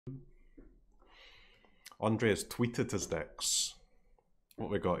Andre has tweeted his decks.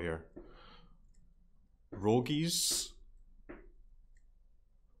 What we got here? Rogies.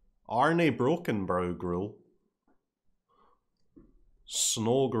 Arne Brokenbrow Gruul.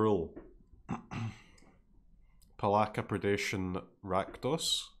 Snow Gruul. Palaka Predation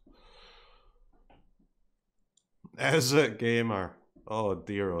Rakdos. Is it Gamer? Oh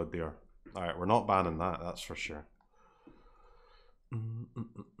dear, oh dear. Alright, we're not banning that, that's for sure.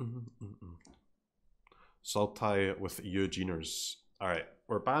 Sultai with Eugeners. Alright,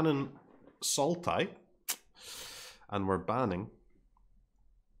 we're banning Sultai. And we're banning...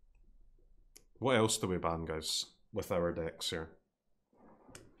 What else do we ban, guys, with our decks here?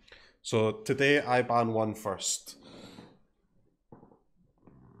 So today I ban one first.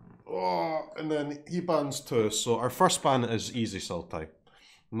 Oh, and then he bans two. So our first ban is easy Sultai.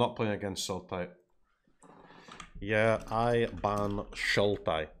 I'm not playing against Sultai. Yeah, I ban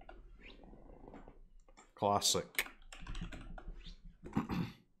Sultai. Classic.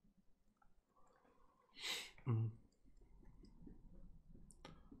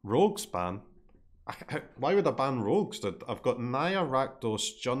 Rogues ban? Why would I ban Rogues, dude? I've got Naya,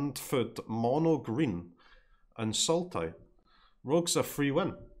 Rakdos, Jundfood, Mono Green, and Sultai. Rogue's a free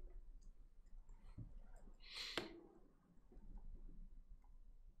win.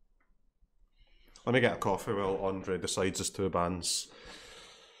 Let me get a coffee while Andre decides his two bans.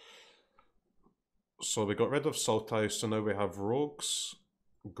 So we got rid of Sultai, so now we have Rogues,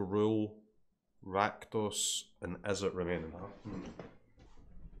 Gruul, Rakdos, and Is It remaining?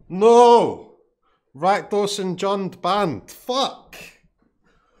 No! Rakdos and Jund banned. Fuck!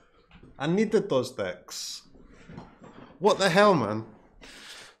 I needed those decks. What the hell, man?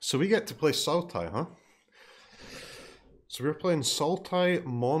 So we get to play Sultai, huh? So we're playing Sultai,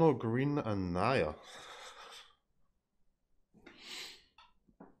 Mono Green, and Naya.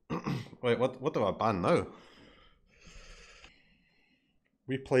 Wait, what do I ban now?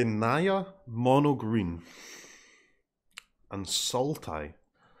 We play Naya, Mono Green, and Sultai.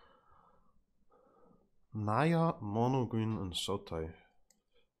 Naya, Mono Green, and Sultai.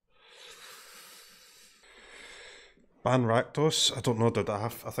 Ban Rakdos? I don't know, did I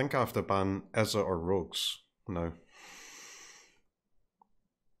have... I think I have to ban Is It or Rogues now.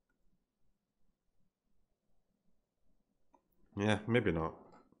 Yeah, maybe not.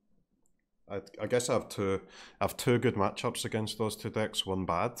 I guess I have two good matchups against those two decks, one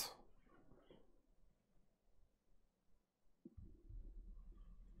bad.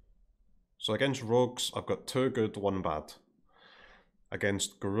 So against Rogues, I've got two good, one bad.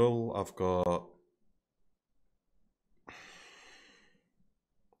 Against Gruul, I've got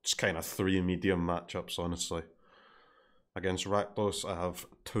just kind of three medium matchups, honestly. Against Rakdos, I have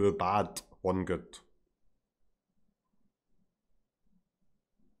two bad, one good.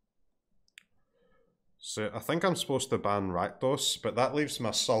 So I think I'm supposed to ban Rakdos, but that leaves my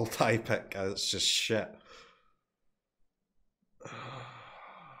Sultai pick as it's just shit.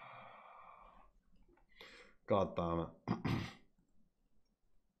 God damn it.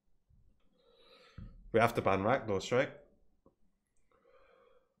 We have to ban Rakdos, right?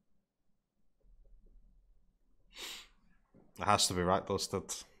 It has to be Rakdos,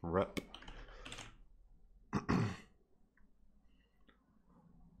 dude. Rip.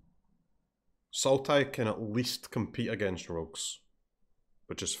 Sultai can at least compete against Rogues,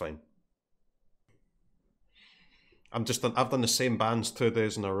 which is fine. I've done the same bans 2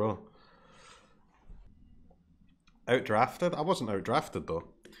 days in a row. Outdrafted? I wasn't outdrafted though.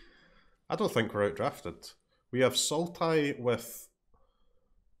 I don't think we're outdrafted. We have Sultai with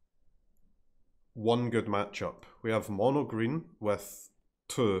one good matchup. We have Mono Green with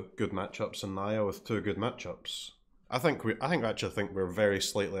 2 good matchups and Naya with 2 good matchups. I actually think we're very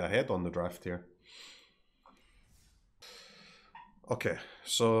slightly ahead on the draft here. Okay,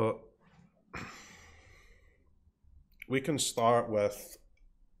 so we can start with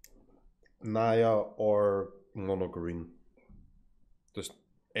Naya or Mono Green. Just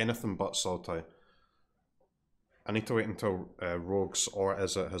anything but Sultai. I need to wait until Rogues or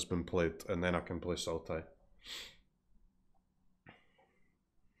Is It has been played, and then I can play Sultai.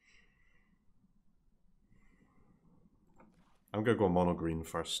 I'm gonna go Mono Green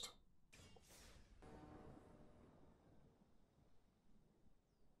first.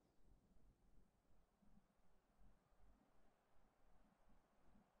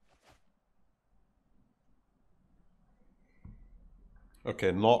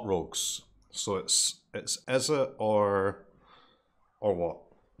 Okay, not Rogues. So it's Is It or what?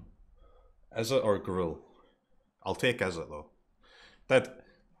 Is It or Gruul? I'll take Is It though.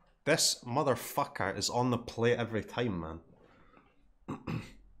 This motherfucker is on the play every time, man.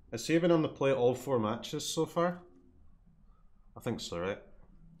 Is he even on the play all 4 matches so far? I think so, right?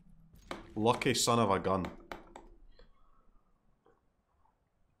 Lucky son of a gun.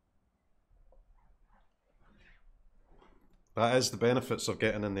 That is the benefits of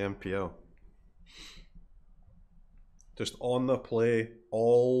getting in the MPL. Just on the play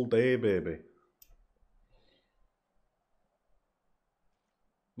all day, baby.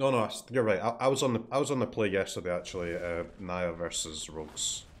 No, you're right. I was on the play yesterday actually. Naya versus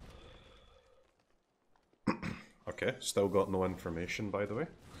Rogues. Okay, still got no information by the way.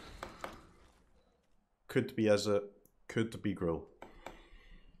 Could be as it could be Grill.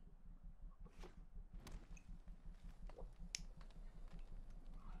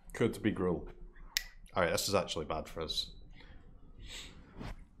 Could be Grill. Alright, this is actually bad for us.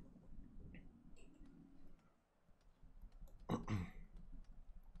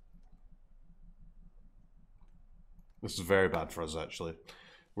 This is very bad for us actually.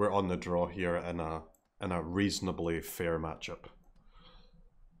 We're on the draw here in a reasonably fair matchup.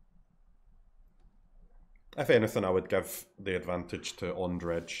 If anything, I would give the advantage to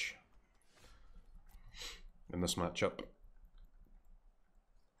ONDREJ in this matchup.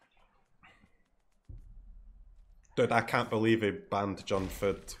 Dude, I can't believe he banned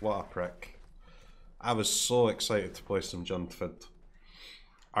Jundfid. What a prick. I was so excited to play some Jundfid.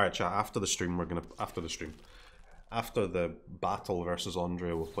 Alright chat, after the stream we're gonna... After the battle versus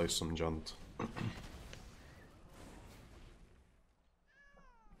Andre, we'll play some Jund.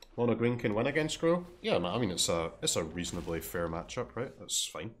 Mono Green can win against Scroll? Yeah, I mean it's a reasonably fair matchup, right? That's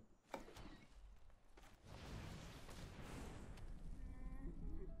fine.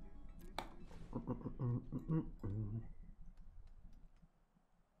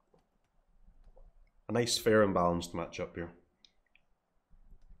 A nice, fair and balanced matchup here.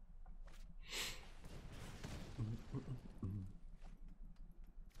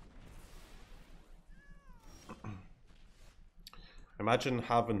 Imagine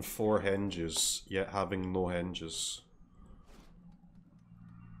having 4 henges, yet having no henges.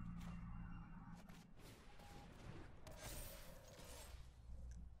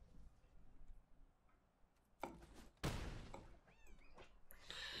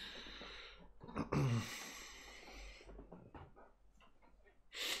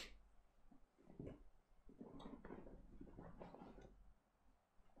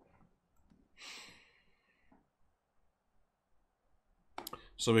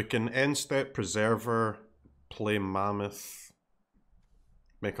 So we can end step Preserver, play Mammoth,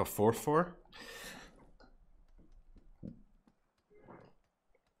 make a 4/4.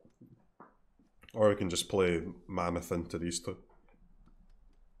 Or we can just play Mammoth into these two.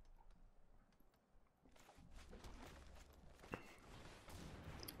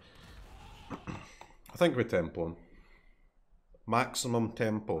 I think we tempo him. Maximum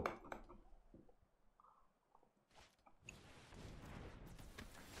tempo.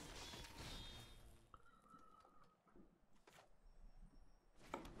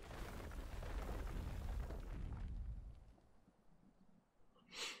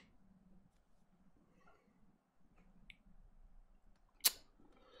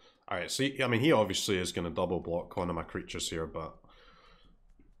 Alright, see, I mean, he obviously is going to double block one of my creatures here, but...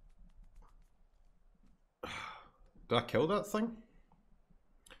 Did I kill that thing?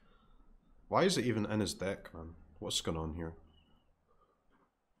 Why is it even in his deck, man? What's going on here?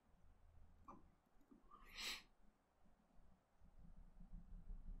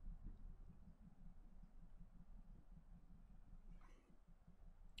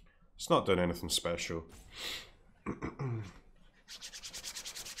 It's not doing anything special.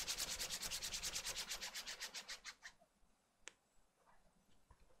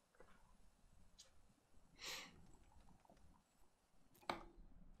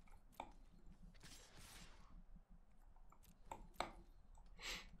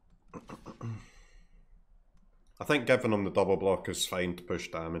 I think giving him the double block is fine to push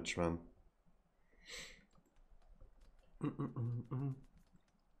damage, man.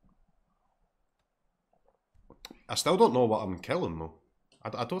 I still don't know what I'm killing though.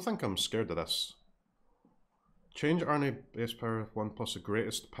 I don't think I'm scared of this. Change Arnie base power 1 plus the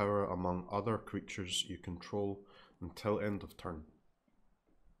greatest power among other creatures you control until end of turn.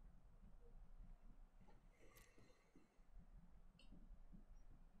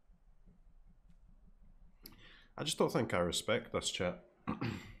 I just don't think I respect this, chat. I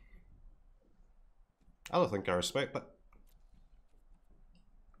don't think I respect it.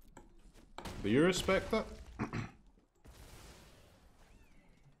 Do you respect it?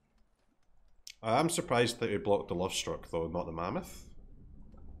 I'm surprised that he blocked the Love Struck though, not the Mammoth.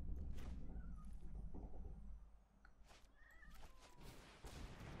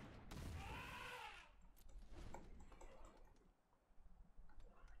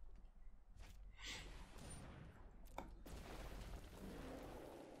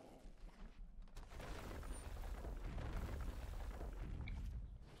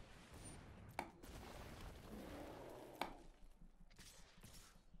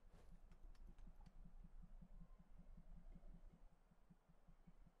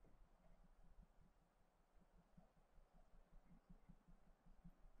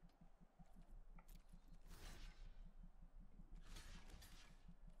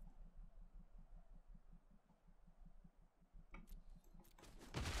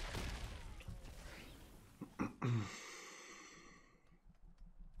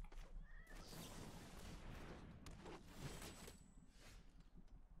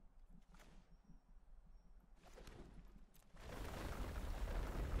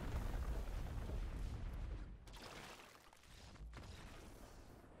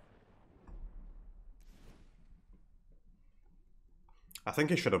 I think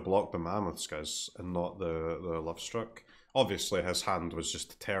he should have blocked the Mammoths, guys, and not the Lovestruck. Obviously, his hand was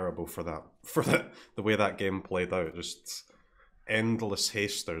just terrible for that. For the way that game played out, just endless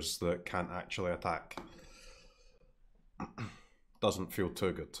hasters that can't actually attack. Doesn't feel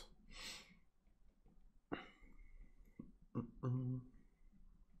too good.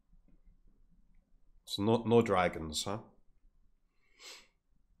 So no dragons, huh?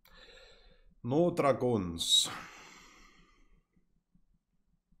 No dragons.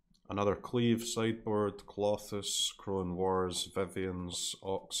 Another Cleave sideboard, Colossus, Crone Wars, Vivians,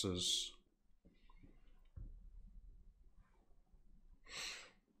 Oxes.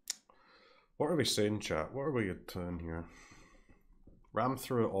 What are we saying, chat? What are we doing here? Ram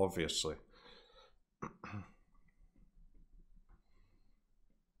through it, obviously.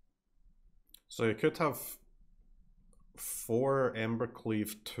 So you could have 4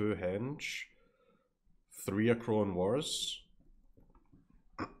 Embercleave, 2 Henge, 3 a Crone Wars.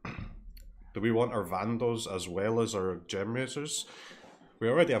 Do we want our Vandos as well as our Gem Raisers? We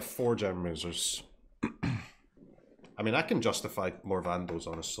already have 4 Gem Raisers. I mean, I can justify more Vandos,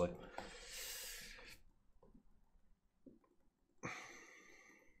 honestly.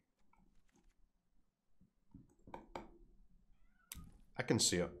 I can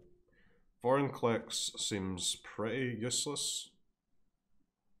see it. Foreign clicks seems pretty useless.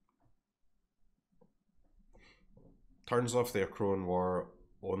 Turns off the Crone War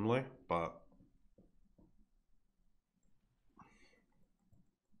only, but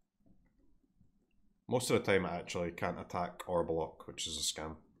most of the time I actually can't attack or block, which is a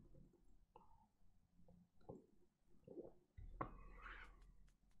scam.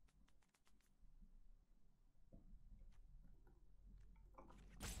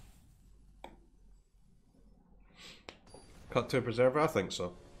 Cut to a preserver? I think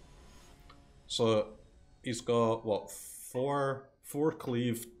so. So he's got what, 4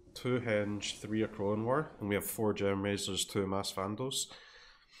 Cleave, 2 Henge, 3 a Crone War, and we have 4 Gem Raisers, 2 Mass Vandos.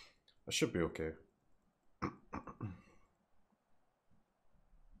 That should be okay.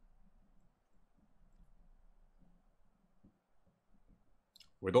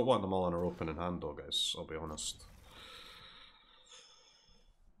 We don't want them all in our opening hand though, guys, I'll be honest.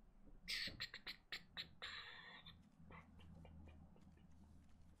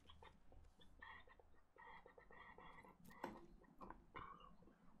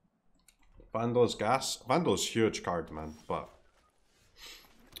 Vandal's gas. Vandal's huge card, man, but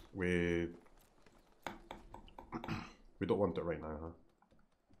we don't want it right now, huh?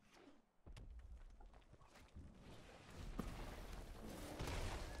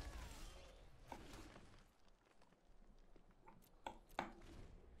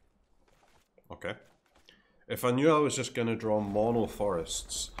 Okay. If I knew I was just gonna draw mono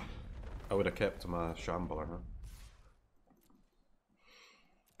forests, I would have kept my Shambler, huh?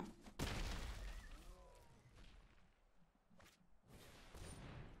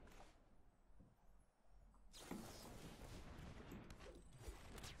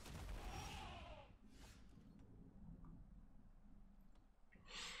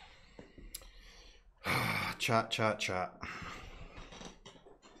 Chat.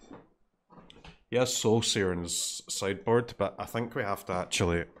 He has Soul Seer in his sideboard, but I think we have to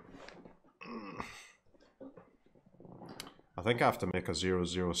actually... I think I have to make a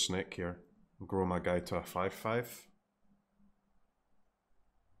 0/0 snake here. Grow my guy to a 5/5.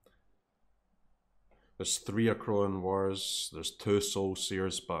 There's 3 a Crone Wars, there's 2 Soul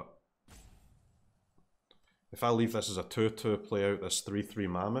Seers, but... if I leave this as a 2/2, play out this 3/3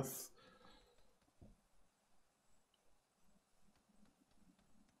 Mammoth...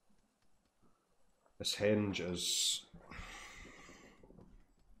 this Henge is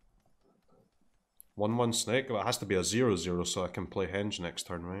 1/1 snake. Well, it has to be a 0/0 so I can play Henge next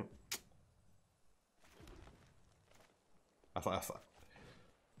turn, right? I thought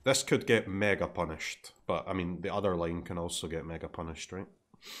this could get mega punished, but I mean the other line can also get mega punished, right?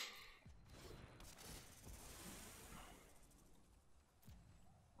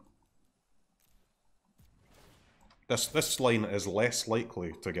 This line is less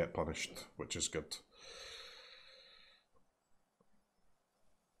likely to get punished, which is good.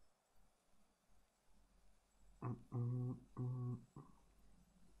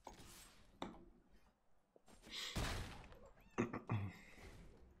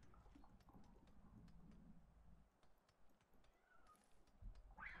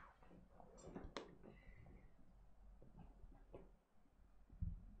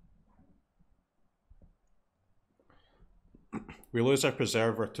 We lose our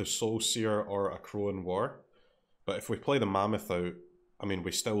Preserver to Soul Seer or a Crone War, but if we play the Mammoth out, I mean,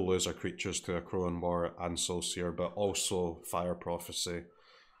 we still lose our creatures to a Crow and War and Soul Seer, but also Fire Prophecy,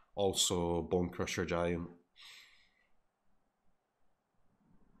 also Bone Crusher Giant.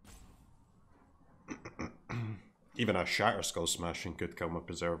 Even a Shatter Skull Smashing could kill my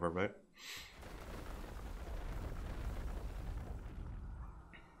Preserver, right?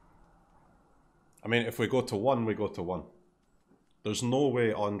 I mean, if we go to 1, we go to 1. There's no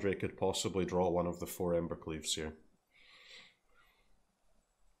way Andre could possibly draw one of the 4 Embercleaves here.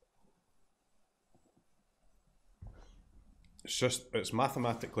 It's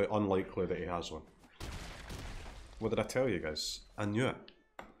mathematically unlikely that he has one. What did I tell you guys? I knew it.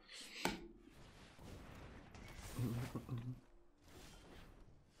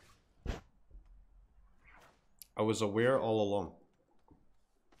 I was aware all along.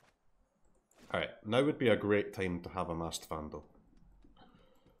 Alright, now would be a great time to have a Masked Vandal.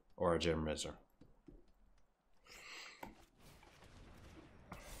 Or a Gem Razor.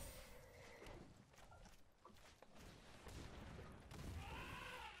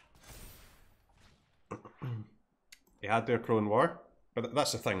 He had their Crow and War, but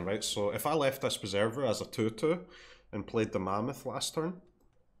that's the thing, right? So if I left this Preserver as a 2-2 and played the Mammoth last turn,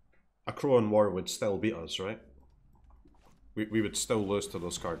 a Crow and War would still beat us, right? We would still lose to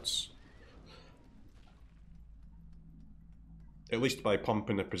those cards. At least by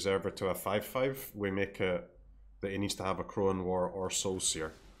pumping the Preserver to a 5-5, we make it that he needs to have a Crow and War or Soul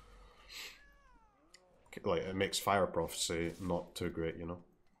Seer. Like, it makes Fire Prophecy not too great, you know?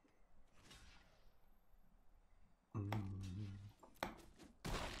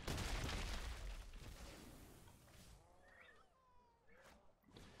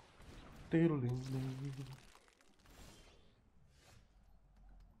 I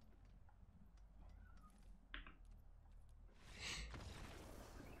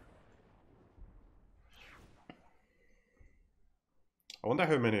wonder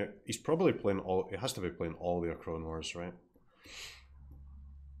how many... He's probably playing all... He has to be playing all the Crown Wars, right?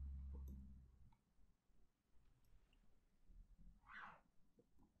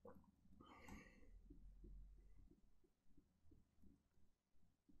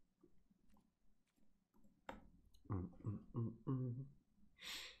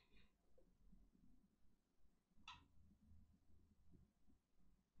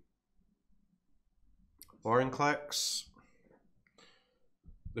 Vorinclex.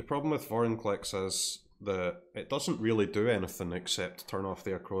 The problem with Vorinclex is that it doesn't really do anything except turn off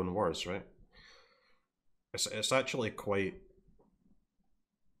their Crown Wars, right? It's actually quite...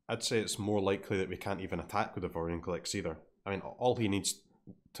 I'd say it's more likely that we can't even attack with the Vorinclex either. I mean, all he needs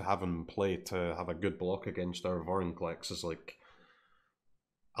to have him play to have a good block against our Vorinclex is like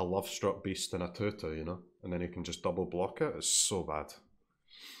a Lovestruck Beast and a 2-2, you know? And then he can just double block it. It's so bad.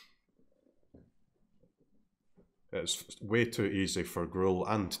 It's way too easy for Gruul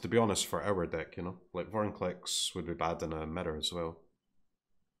and, to be honest, for our deck, you know? Like, Vorinclex would be bad in a mirror as well.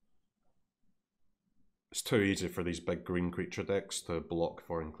 It's too easy for these big green creature decks to block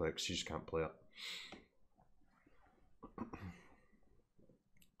Vorinclex. You just can't play it.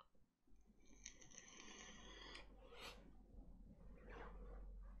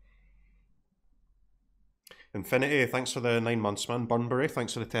 Infinity, thanks for the 9 months, man. Burnbury,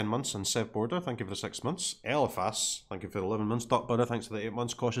 thanks for the 10 months. And Sev Border, thank you for the 6 months. Eliphas, thank you for the 11 months. Dot Butter, thanks for the 8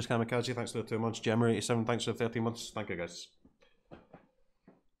 months. Cautious Kamikaze, thanks for the 2 months. Gemmer87, thanks for the 13 months. Thank you, guys.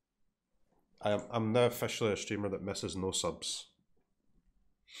 I'm now officially a streamer that misses no subs.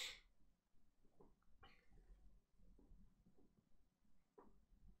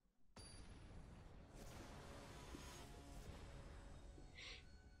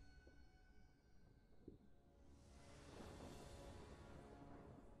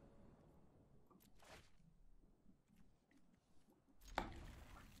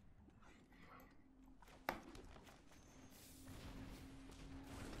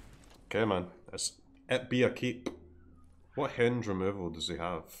 Okay, man. It be a keep. What Henge removal does he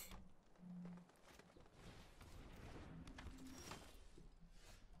have?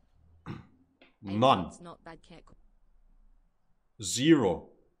 None. Zero.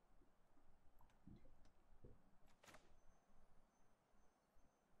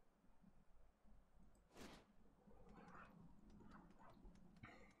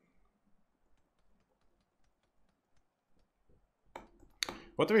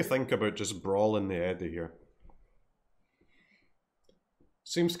 What do we think about just brawling the Eddie here?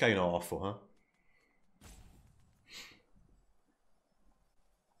 Seems kind of awful,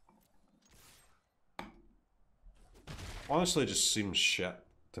 huh? Honestly, it just seems shit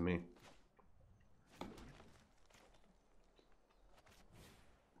to me.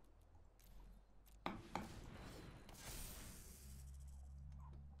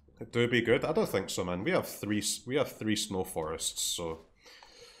 Do be good? I don't think so, man. We have three snow forests, so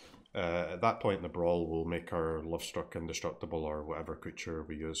at that point in the brawl, we'll make our Lovestruck indestructible or whatever creature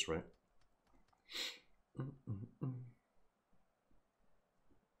we use, right?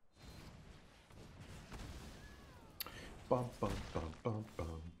 Bum, bum, bum, bum,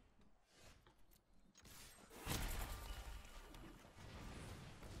 bum.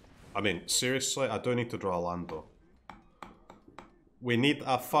 I mean, seriously, I do need to draw a land though. We need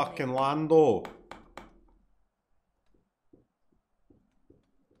a fucking land though.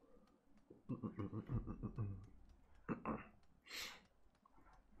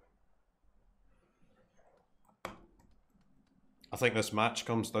 I think this match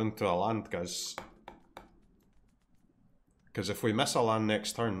comes down to a land, guys. Because if we miss a land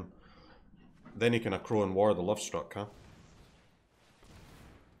next turn, then he can accrue and war the Lovestruck, huh?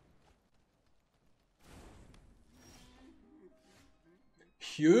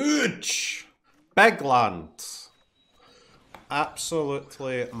 Huge! Big land!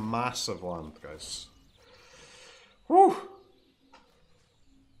 Absolutely massive land, guys. Whew!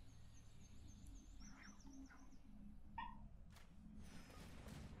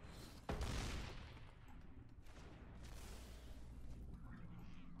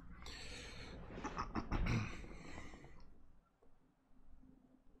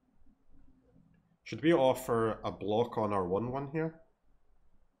 Should we offer a block on our 1/1 here?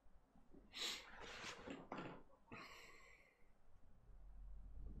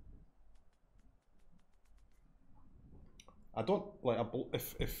 I don't like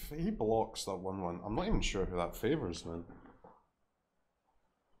if he blocks that 1/1, I'm not even sure who that favors, man.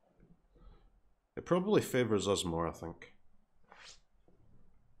 It probably favors us more, I think.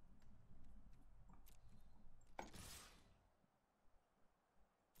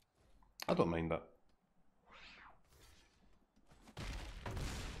 I don't mind that.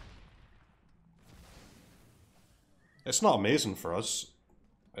 It's not amazing for us.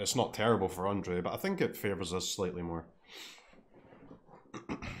 It's not terrible for Andre, but I think it favors us slightly more.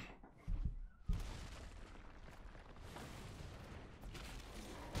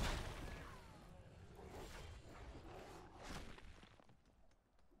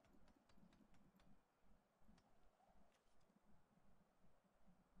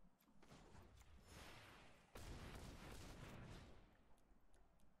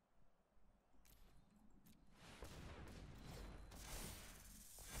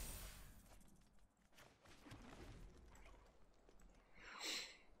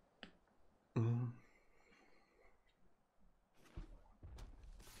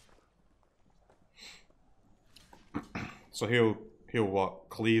 So he'll what?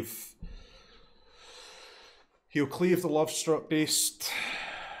 Cleave. He'll cleave the Lovestruck Beast,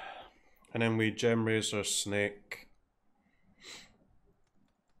 and then we Gem Razor Snake.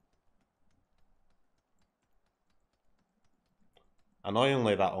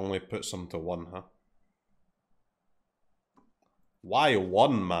 Annoyingly, that only puts him to 1, huh? Why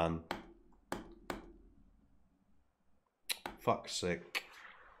 1, man? Fuck's sake.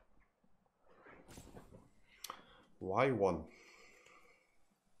 Why 1?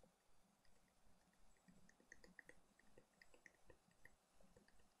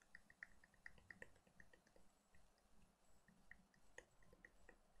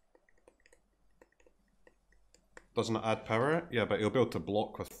 Doesn't it add power? Yeah, but he'll be able to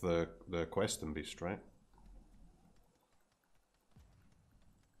block with the Questing Beast, right?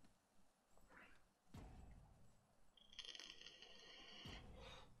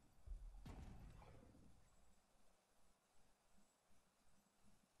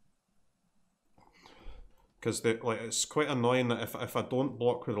 Because like it's quite annoying that if I don't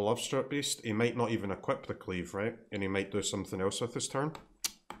block with the Lovestruck Beast, he might not even equip the Cleave, right? And he might do something else with his turn.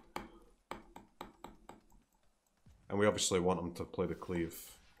 And we obviously want him to play the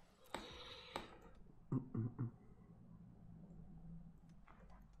Cleave.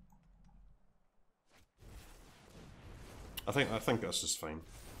 I think this is fine.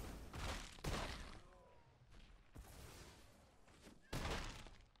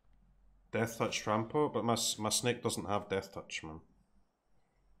 Death Touch Trample, but my snake doesn't have Death Touch, man.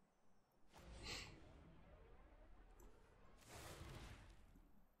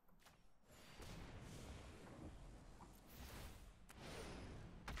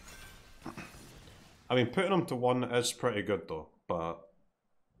 I mean, putting him to 1 is pretty good though, but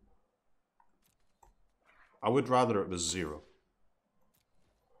I would rather it was 0.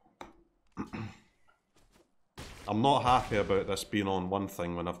 I'm not happy about this being on 1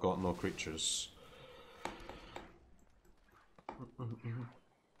 thing when I've got no creatures.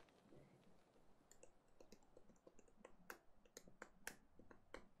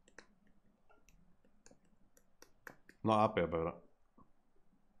 Not happy about it.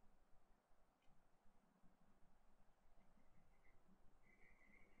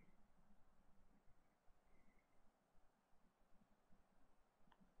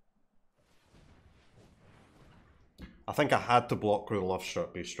 I think I had to block with Love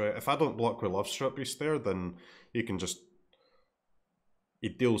Struck Beast, right? If I don't block with Love Struck Beast there, then he can just... He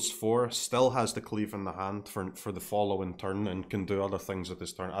deals 4, still has the cleave in the hand for the following turn, and can do other things with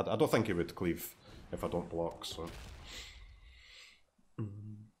his turn. I don't think he would cleave if I don't block, so...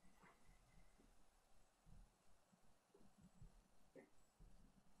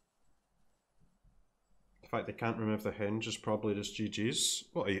 The fact they can't remove the Henge is probably just GG's.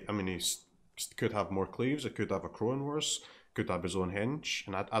 Well, I mean, he could have more cleaves, it could have a Crowan Wars, could have his own Henge,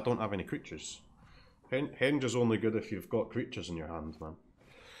 and I don't have any creatures. Henge is only good if you've got creatures in your hand, man.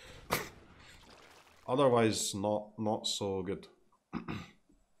 Otherwise, not so good.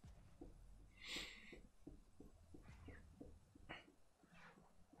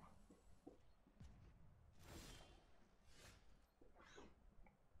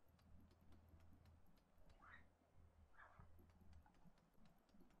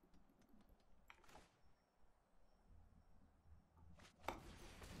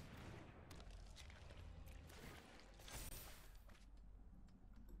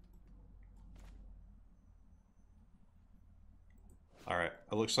 Alright,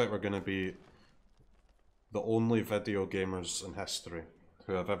 it looks like we're going to be the only video gamers in history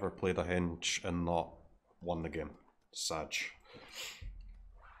who have ever played a Henge and not won the game. Sad.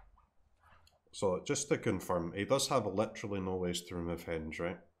 So, just to confirm, he does have literally no ways to remove Henge,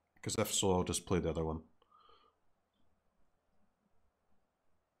 right? Because if so, I'll just play the other one.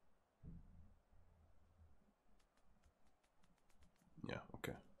 Yeah,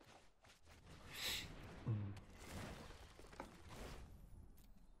 okay.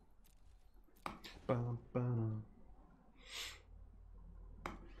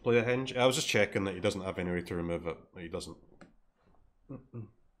 Play a Henge? I was just checking that he doesn't have any way to remove it. He doesn't.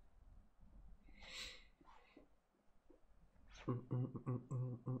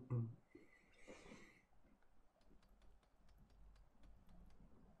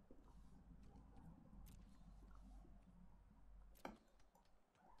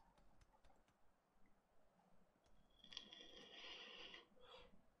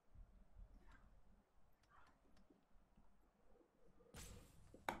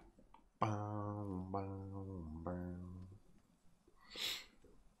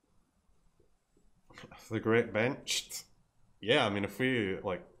 The Great Benched. Yeah, I mean, if we,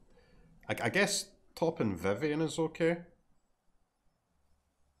 like... I guess topping Vivian is okay.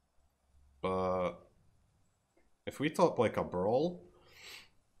 But... if we top, like, a Brawl,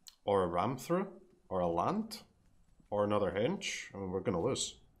 or a Ram Through, or a Land, or another Henge, I mean, we're gonna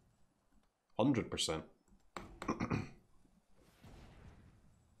lose. 100%.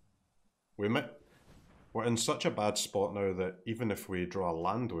 We're in such a bad spot now that even if we draw a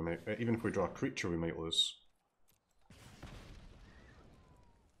land, even if we draw a creature, we might lose.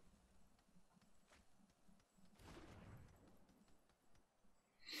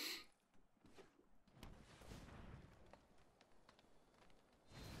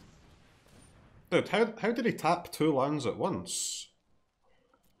 Dude, how did he tap 2 lands at once?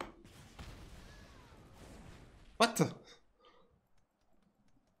 What the?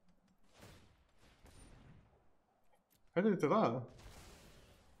 How did he do that?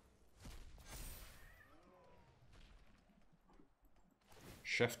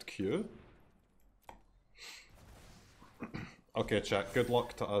 Shift Q? Okay, chat, good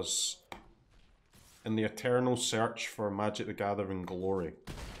luck to us. In the eternal search for Magic the Gathering glory,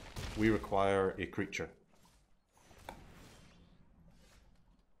 we require a creature.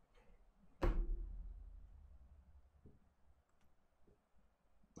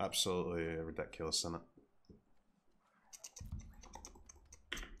 Absolutely ridiculous, isn't it?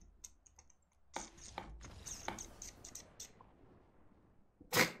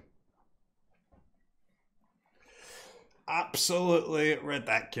 Absolutely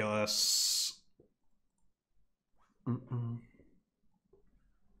ridiculous.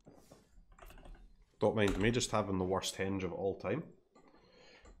 Don't mind me just having the worst Henge of all time.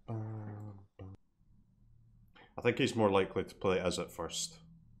 I think he's more likely to play as it first.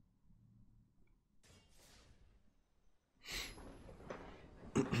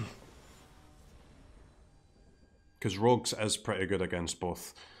 Because Rogues is pretty good against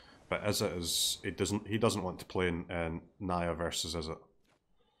both. But as it is, he doesn't want to play in Naya versus Is it.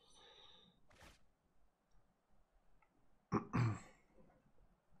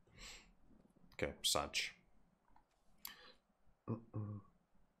 Okay, Sag.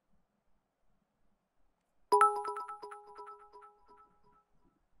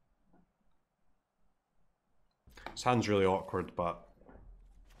 This hand's really awkward, but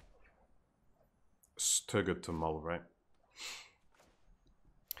it's too good to mull, right?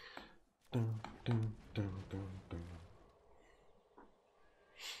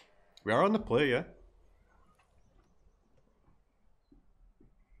 We are on the play, yeah?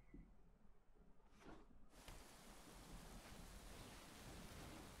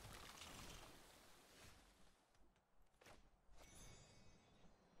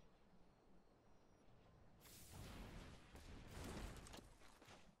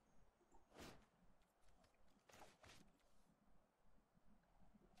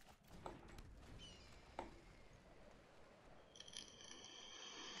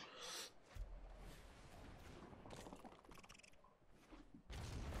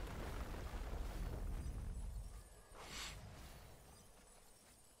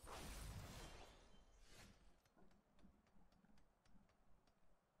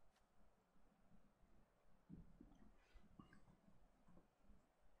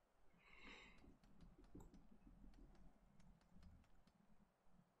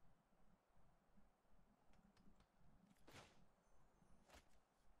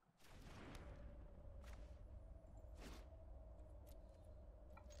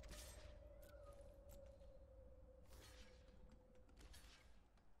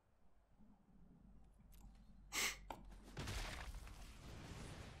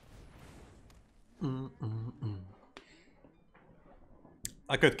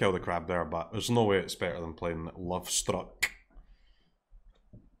 I could kill the crab there, but there's no way it's better than playing Love Struck.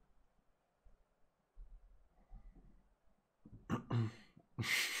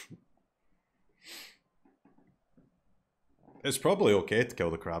 It's probably okay to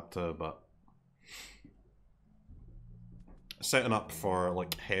kill the crab too, but setting up for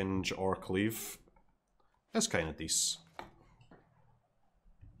like Henge or Cleave is kind of decent.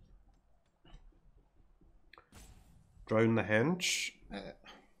 Drown the Henge.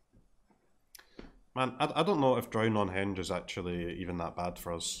 Man, I don't know if Drown on Henge is actually even that bad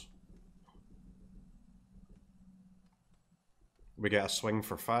for us. We get a swing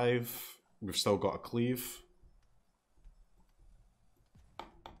for 5. We've still got a Cleave.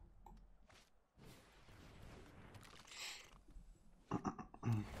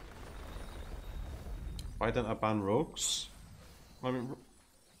 Why didn't I ban Rogues? I mean,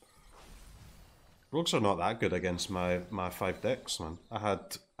 Rogues are not that good against my 5 decks, man. I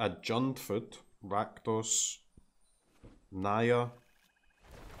had Jundfoot, Rakdos, Naya,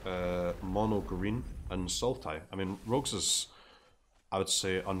 Mono Green, and Sultai. I mean, Rogues is, I would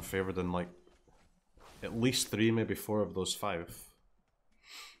say, unfavored in like at least 3, maybe 4 of those 5.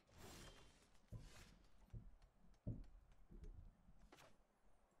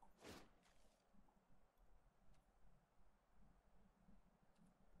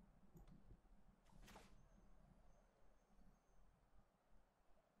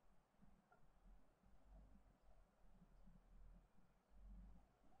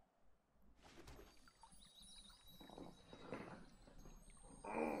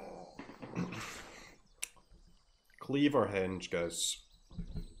 Cleave or Henge, guys?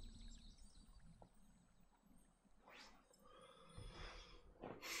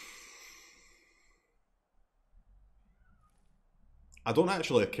 I don't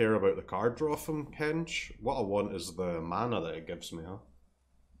actually care about the card draw from Henge. What I want is the mana that it gives me, huh?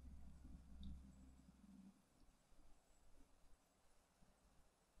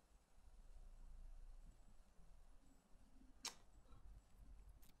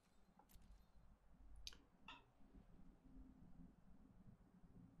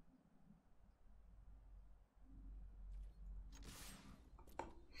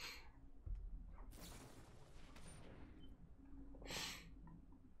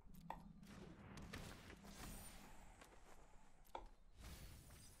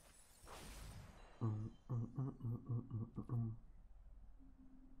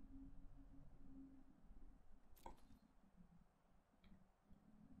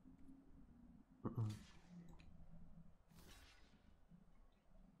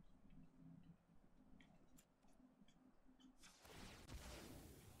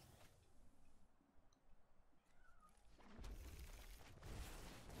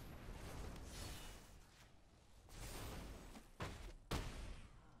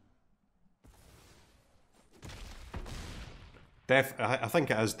 I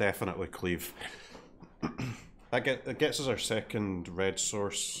think it is definitely Cleave. That gets us our second red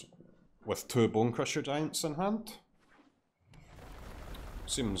source with 2 Bone Crusher Giants in hand.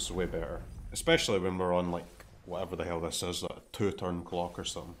 Seems way better. Especially when we're on like whatever the hell this is, a 2-turn clock or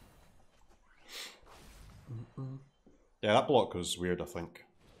something. Yeah, that block was weird, I think.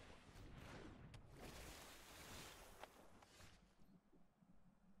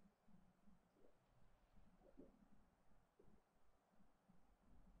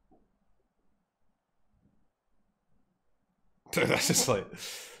 This is like,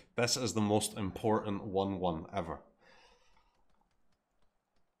 this is the most important 1-1 ever.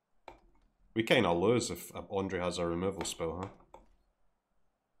 We kind of lose if Andre has a removal spell, huh?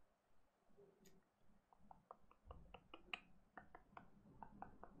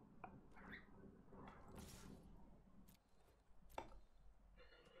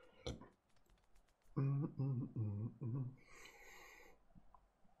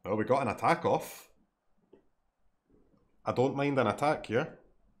 Well, we got an attack off. I don't mind an attack here.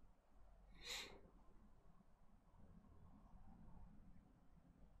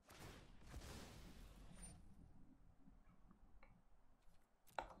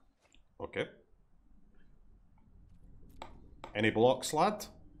 Okay. Any blocks, lad?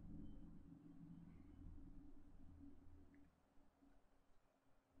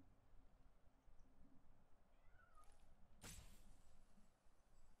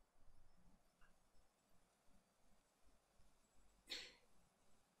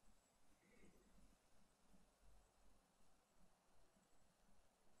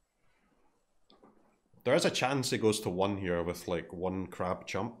 There is a chance he goes to 1 here with like 1 crab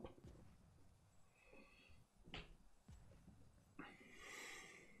chump.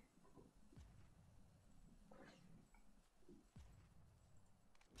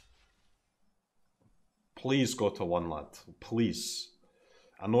 Please go to 1, lad. Please.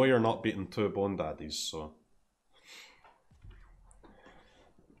 I know you're not beating 2 Bone Daddies, so...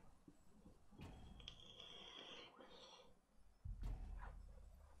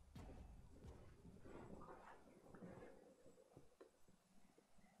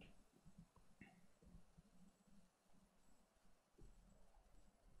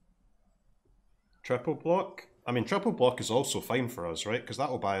 Triple block? I mean, triple block is also fine for us, right? Because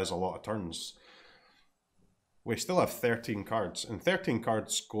that'll buy us a lot of turns. We still have 13 cards, and 13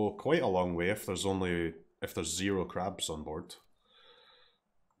 cards go quite a long way if there's 0 crabs on board.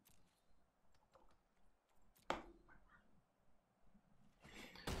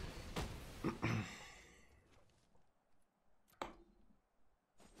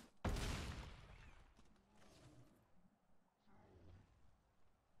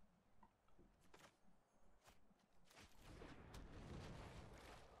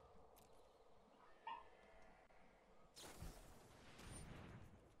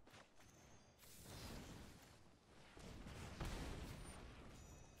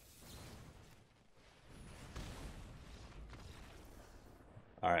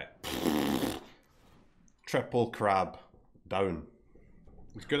 Alright. Triple crab. Down.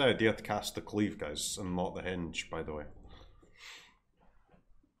 It's a good idea to cast the cleave, guys, and not the hinge, by the way.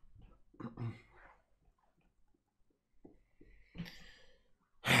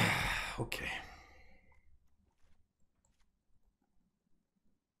 Okay.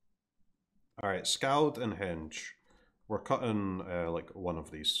 Alright, Scald and Hinge. We're cutting like one of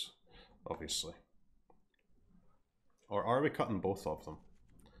these, obviously. Or are we cutting both of them?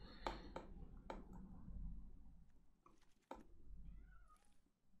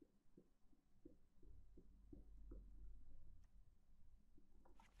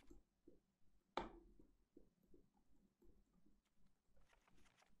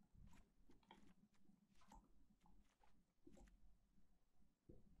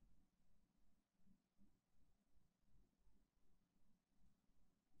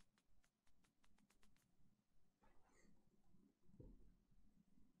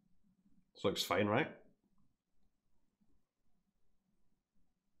 This looks fine, right?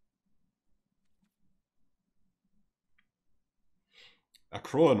 A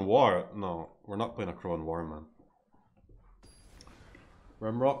Crow in War? No, we're not playing a Crow in War, man.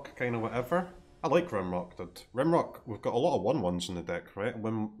 Rimrock, kind of whatever. I like Rimrock, dude. Rimrock, we've got a lot of 1-1s in the deck, right?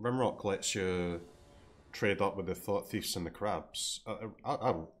 When Rimrock lets you trade up with the Thought Thieves and the Crabs.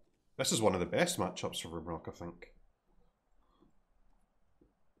 This is one of the best matchups for Rimrock, I think.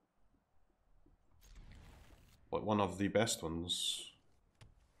 Like, one of the best ones.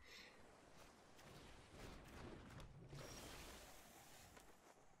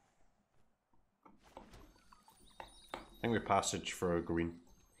 I think we passage for a green.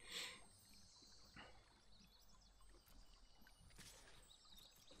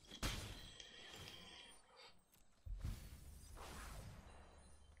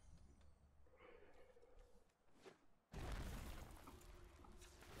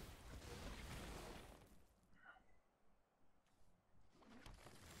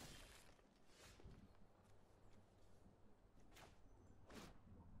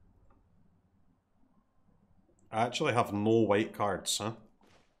 I actually have no white cards, huh,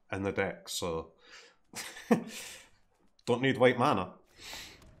 in the deck, so don't need white mana.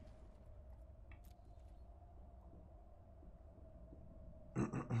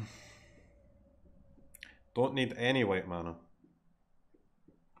 Don't need any white mana.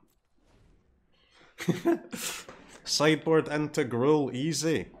 Sideboard into Gruul,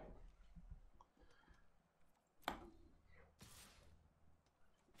 easy.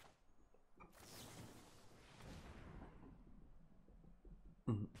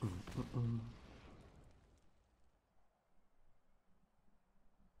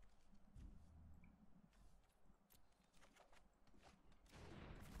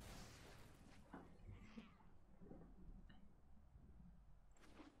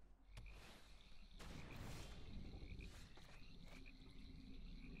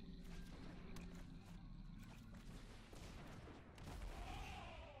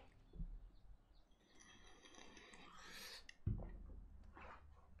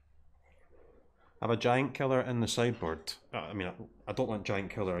 I have a giant killer in the sideboard. I mean, I don't want giant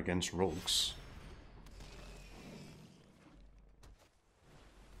killer against rogues.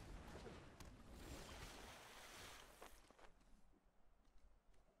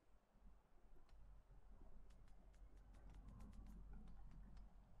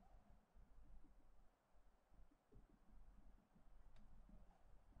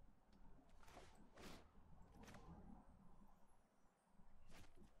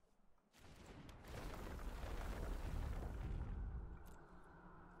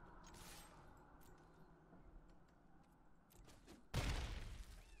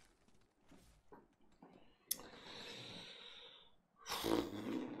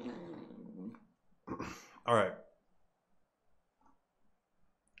 Alright.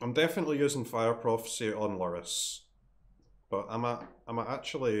 I'm definitely using Fire Prophecy on Loris. But am I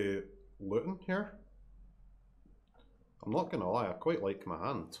actually looting here? I'm not gonna lie, I quite like my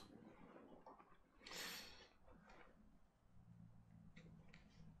hand.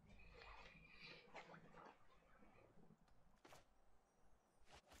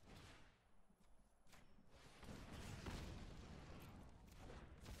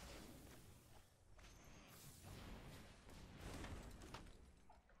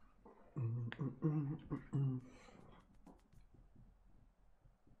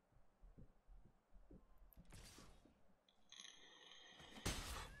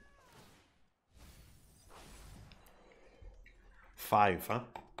 Five, huh?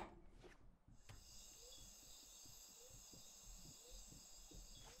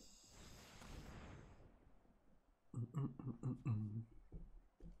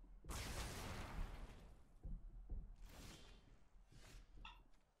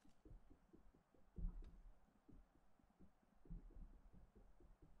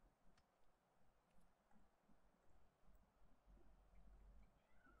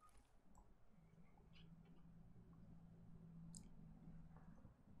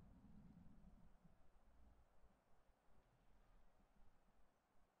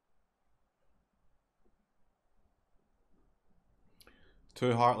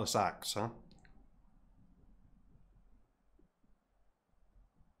 Two Heartless Acts, huh?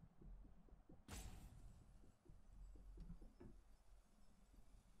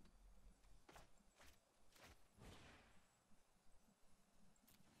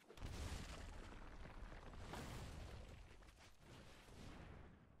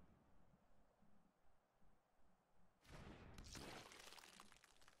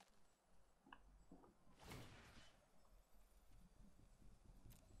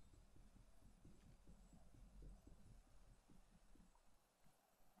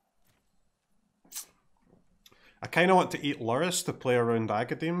 I kind of want to eat Loris to play around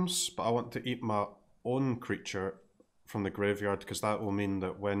Agadeems, but I want to eat my own creature from the graveyard because that will mean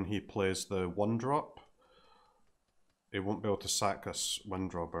that when he plays the 1-drop, he won't be able to sack us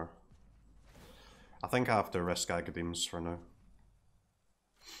Windrobber. I think I have to risk Agadeems for now.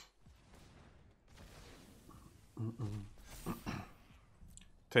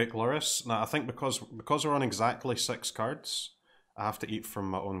 Take Loris. Now I think because we're on exactly 6 cards, I have to eat from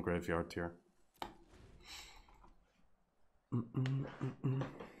my own graveyard here.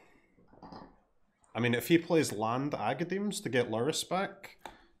 I mean, if he plays land Agadeems to get Loris back,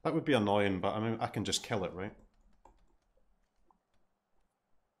 that would be annoying, but I mean, I can just kill it, right?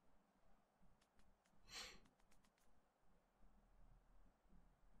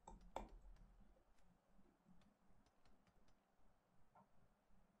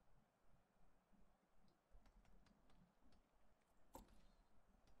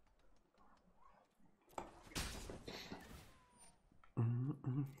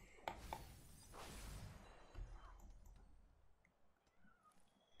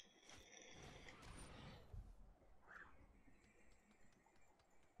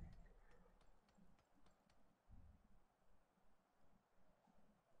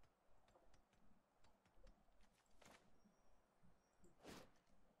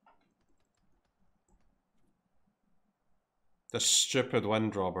 This stupid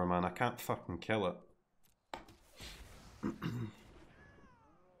wind robber, man. I can't fucking kill it.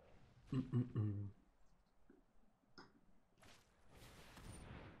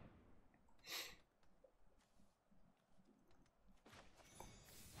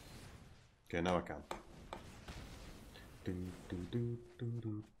 Okay, now I can.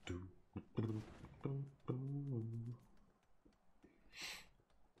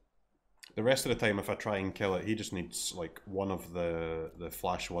 The rest of the time, if I try and kill it, he just needs like one of the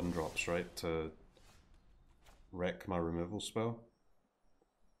flash 1-drops, right, to wreck my removal spell.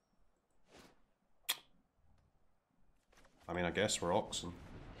 I mean, I guess we're Oxen.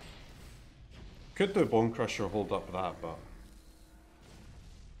 Could do Bone Crusher, hold up that, but...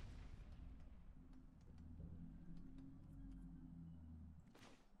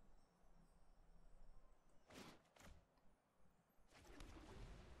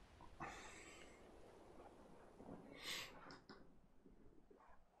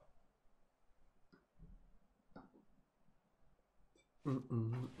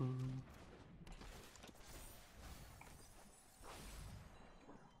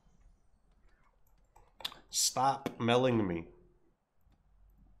 Stop milling me.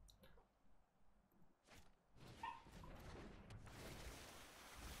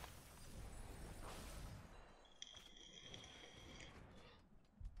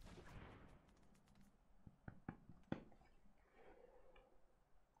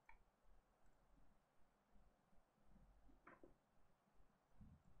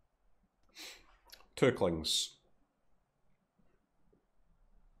 Tooklings.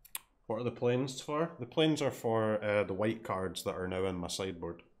 What are the planes for? The planes are for the white cards that are now in my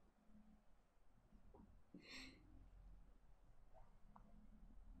sideboard.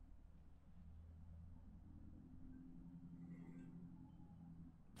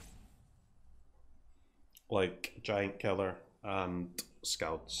 Like Giant Killer and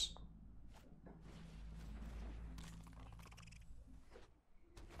Scouts.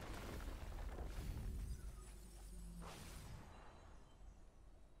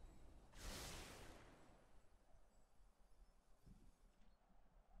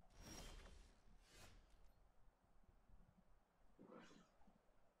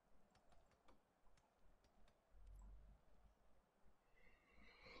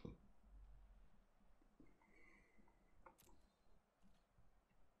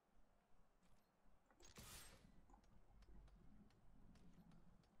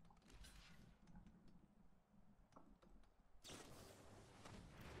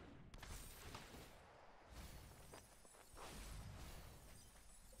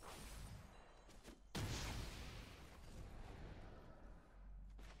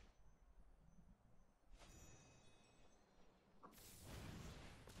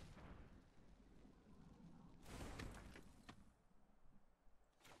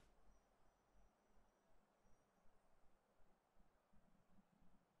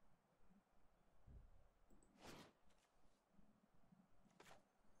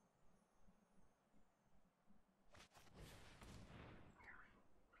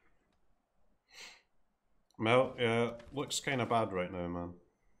 Well, yeah, looks kind of bad right now, man.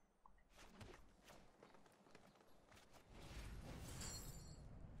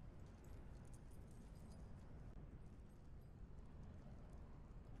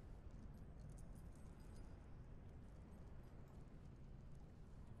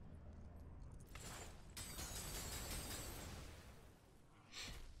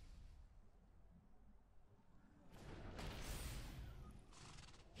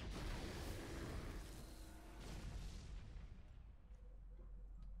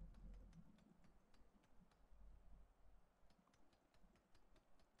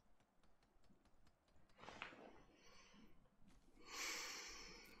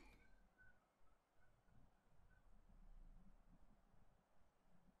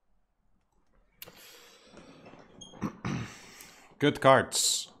 Good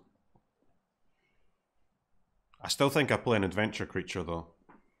cards. I still think I play an adventure creature though.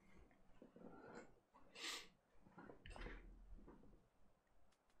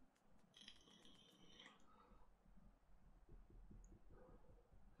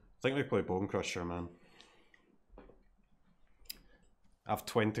 I think we play Bone Crusher, man. I have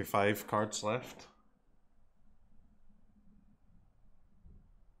 25 cards left.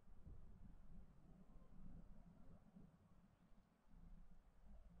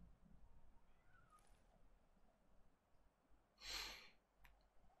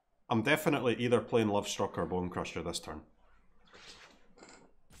 I'm definitely either playing Lovestruck or Bone Crusher this turn.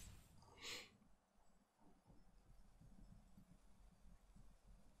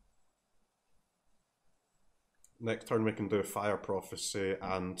 Next turn we can do Fire Prophecy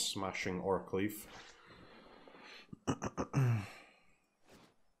and Smashing or Cleave.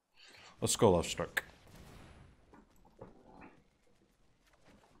 Let's go Love Struck.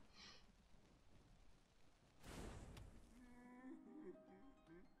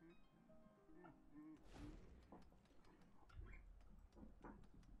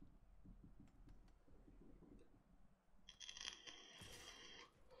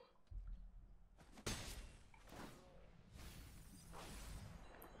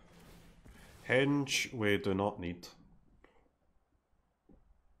 Henge we do not need.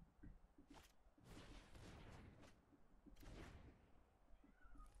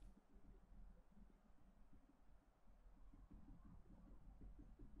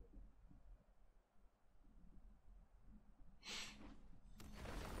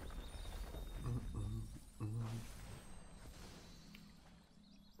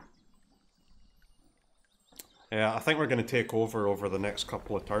 Yeah, I think we're going to take over the next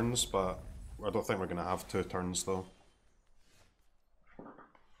couple of turns, but I don't think we're going to have 2 turns though.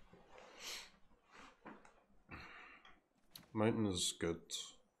 Mountain is good.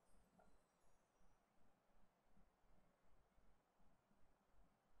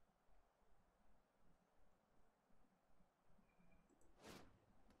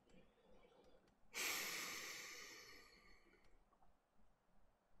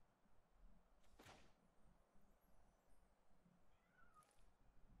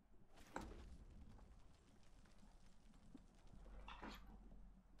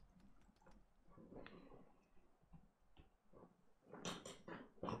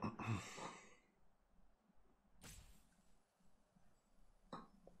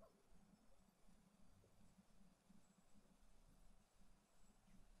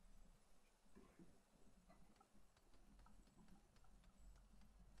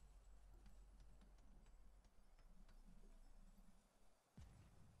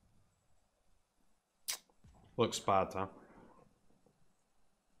 Looks bad, huh?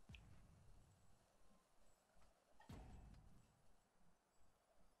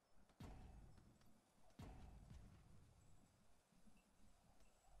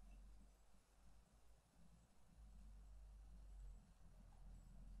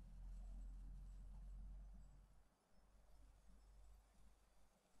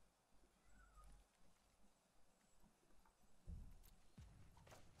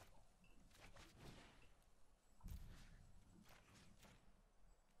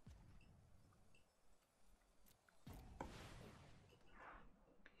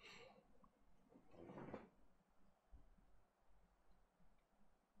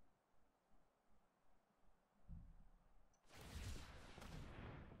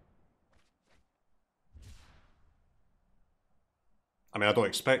 I mean, I don't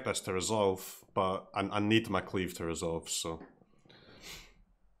expect this to resolve, but I need my cleave to resolve, so...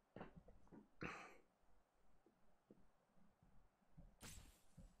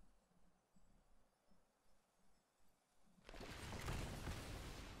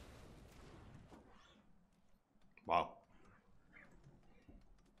 Wow.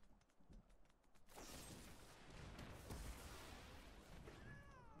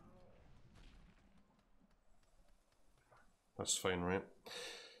 That's fine, right?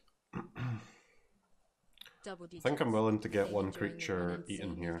 I think I'm willing to get one creature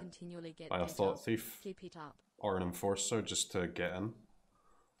eaten here by a Thought Thief or an Enforcer just to get in.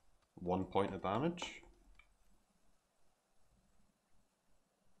 1 point of damage.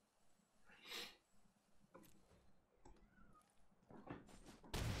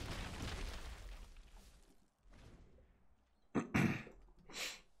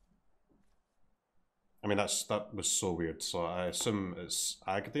 I mean, that was so weird, so I assume it's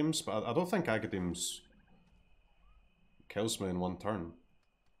Agadeem's, but I don't think Agadeem's kills me in 1 turn.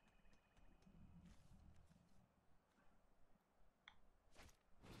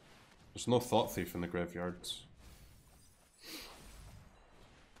 There's no Thought Thief in the graveyards.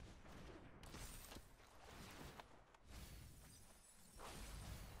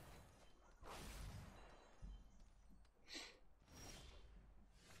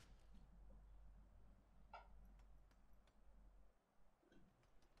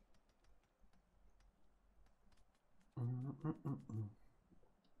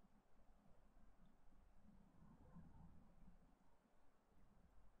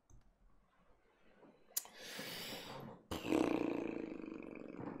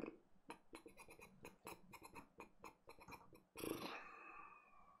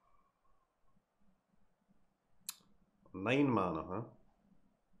 Nine mana, huh?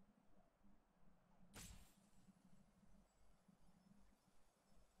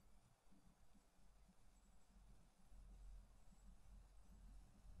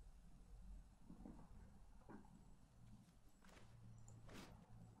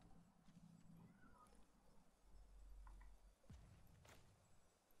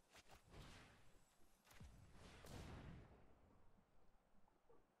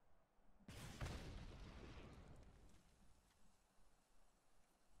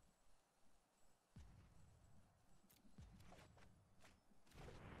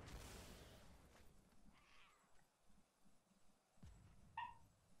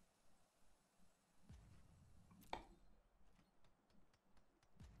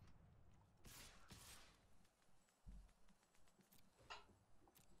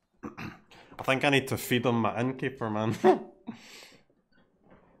 I think I need to feed him my innkeeper, man.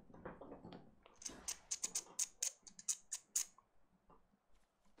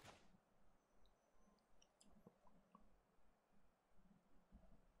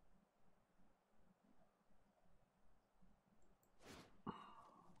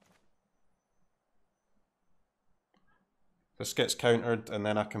 This gets countered and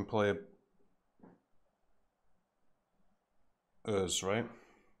then I can play Ooze, right?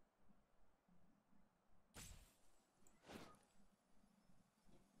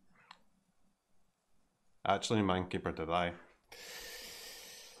 Actually, my innkeeper to die.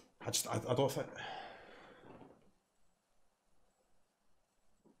 I don't think...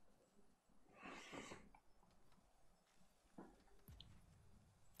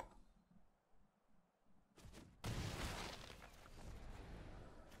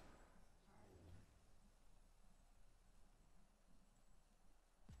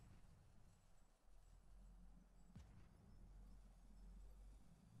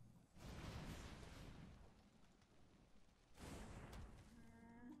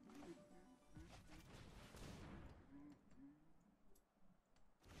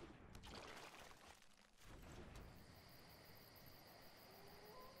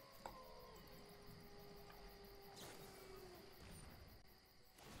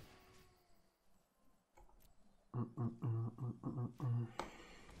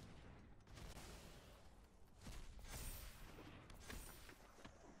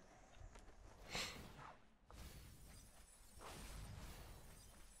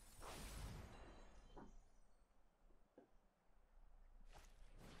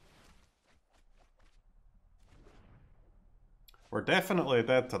 We're definitely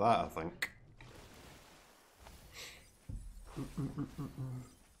dead to that, I think.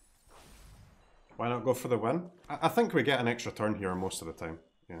 Why not go for the win? I think we get an extra turn here most of the time.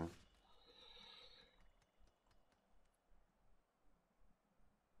 Yeah.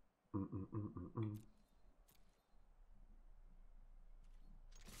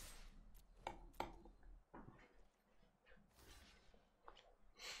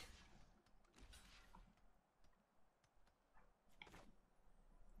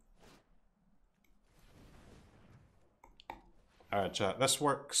 Alright, chat. This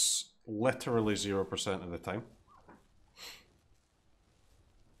works literally 0% of the time.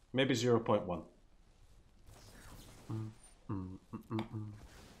 Maybe 0.1.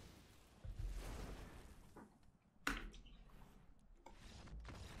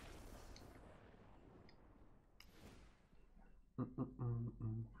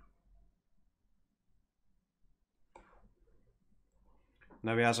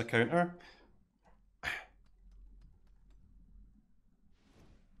 Now he has a counter.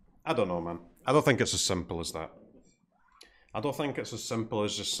 I don't know, man. I don't think it's as simple as that. I don't think it's as simple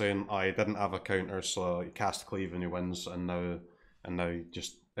as just saying, oh, he didn't have a counter, so you cast cleave and he wins, and now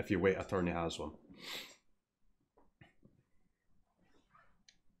just, if you wait a turn, he has one.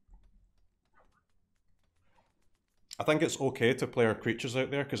 I think it's okay to play our creatures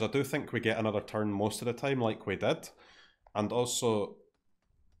out there, because I do think we get another turn most of the time, like we did. And also,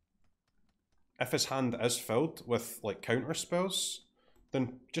 if his hand is filled with like counter spells,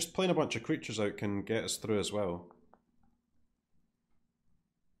 then just playing a bunch of creatures out can get us through as well.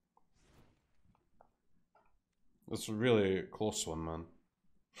 It's a really close one, man.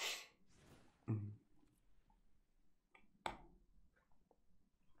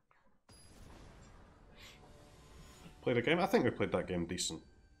 Played a game? I think we played that game decent.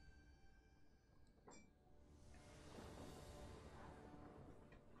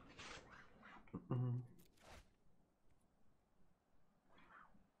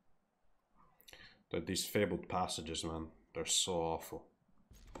 Dude, these fabled passages, man, they're so awful.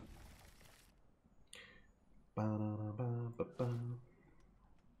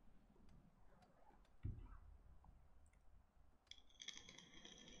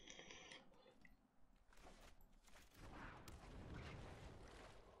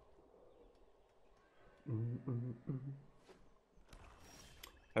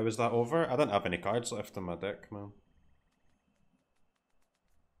 How was that over? I didn't have any cards left in my deck, man.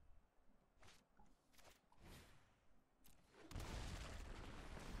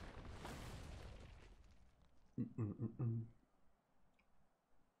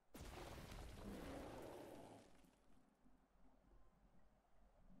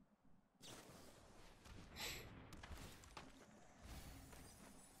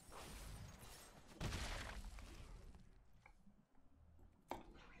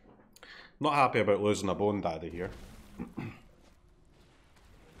 Not happy about losing a bone daddy here.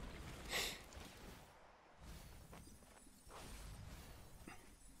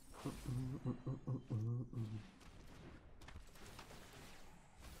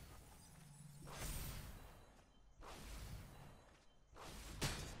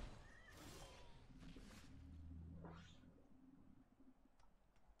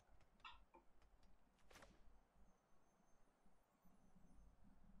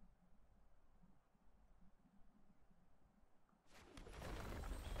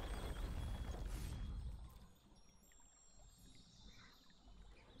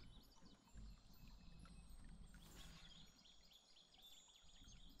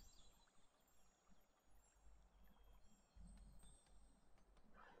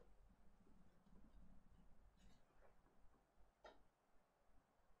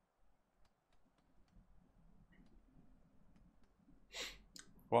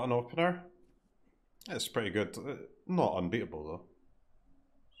 What an opener. It's pretty good. Not unbeatable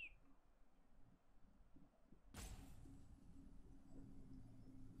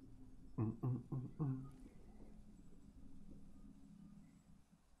though.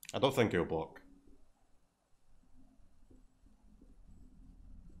 I don't think he'll block.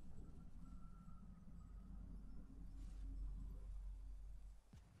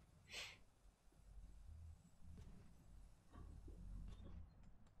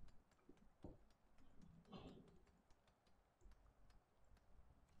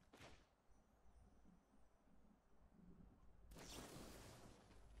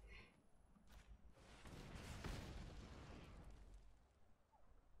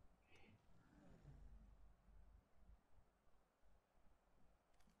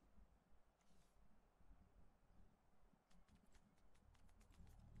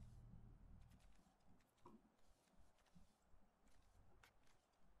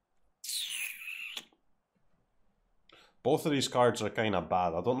 Both of these cards are kind of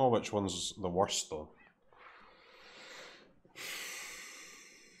bad. I don't know which one's the worst though.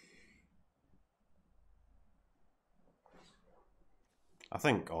 I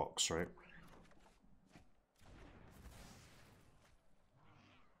think Ox, right?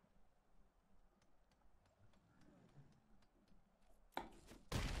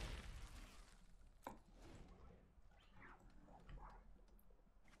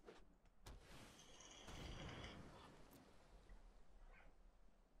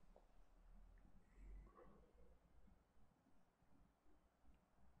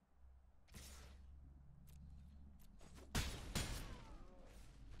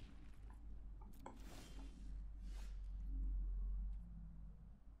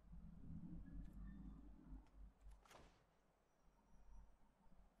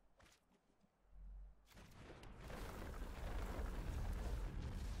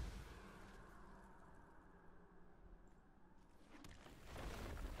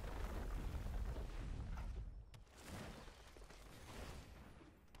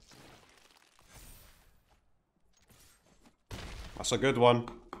 That's a good one.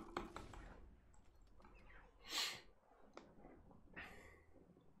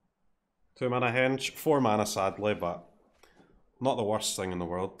 Two mana henge, 4 mana sadly, but not the worst thing in the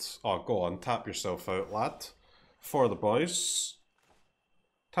world. Oh, go on, tap yourself out, lad. For the boys.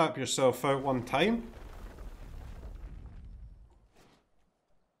 Tap yourself out one time.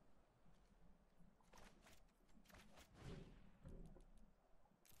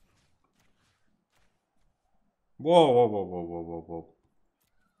 Whoa, whoa, whoa, whoa, whoa, whoa, whoa.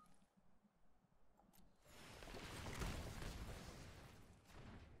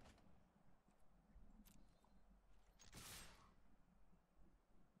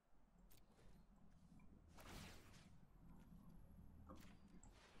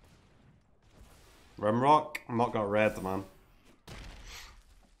 Rimrock? I'm not got red, man.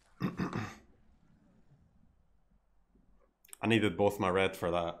 I needed both my red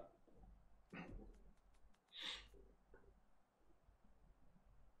for that.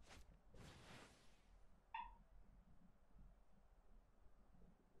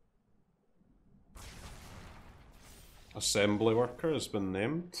 Assembly worker has been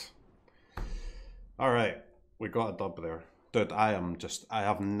named. Alright, we got a dub there. Dude, I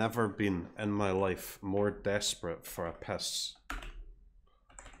have never been in my life more desperate for a piss.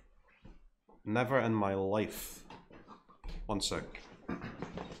 Never in my life. One sec.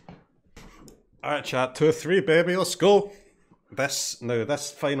 Alright chat, 2-3 baby, let's go. This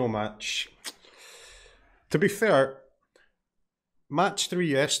final match. To be fair, match 3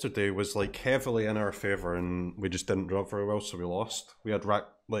 yesterday was like heavily in our favour and we just didn't draw very well, so we lost. We had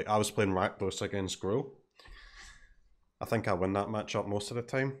I was playing Rakdos against Grow. I think I win that matchup most of the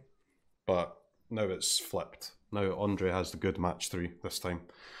time, but now it's flipped. Now ONDREJ has the good match 3 this time.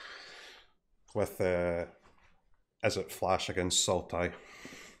 With, is it Flash against Sultai.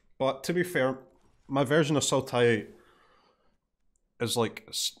 But to be fair, my version of Sultai is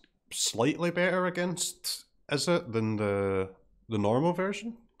like slightly better against Is it than the normal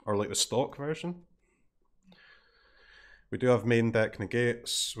version? Or like the stock version? We do have main deck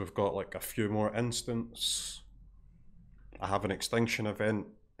negates, we've got like a few more instants. I have an extinction event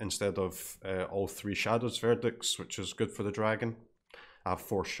instead of all 3 Shadows verdicts, which is good for the dragon. I have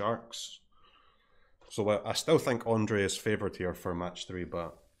 4 sharks. So I still think ONDREJ is favoured here for match 3,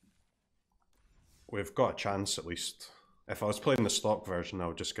 but we've got a chance at least. If I was playing the stock version, I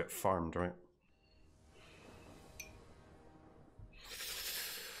would just get farmed, right?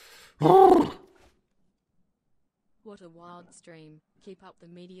 What a wild stream. Keep up the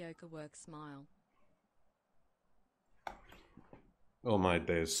mediocre work, smile. Oh my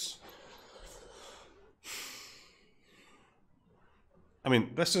days. I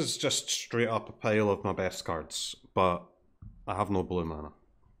mean, this is just straight up a pile of my best cards, but I have no blue mana.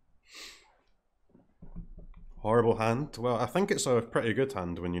 Horrible hand? Well, I think it's a pretty good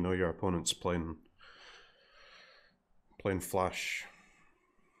hand when you know your opponent's playing flash.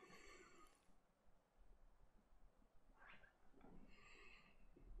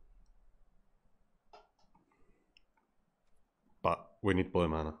 But we need blue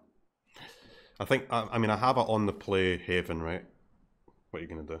mana. I think, I mean, I have it on the play Haven, right? What are you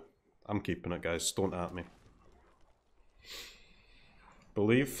gonna do? I'm keeping it, guys. Don't at me.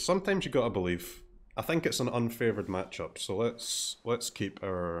 Believe. Sometimes you gotta believe. I think it's an unfavored matchup, so let's keep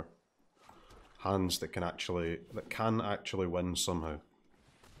our hands that can actually win somehow.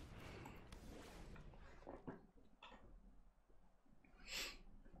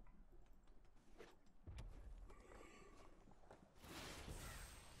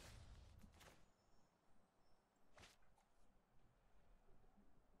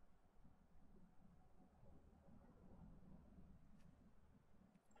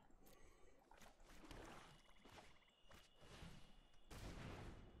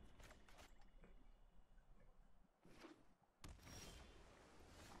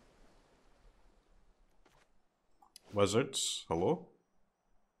 Wizards, hello?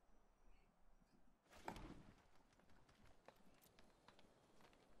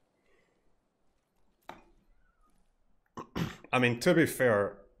 I mean, to be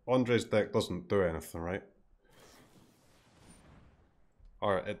fair, ONDREJ's deck doesn't do anything, right?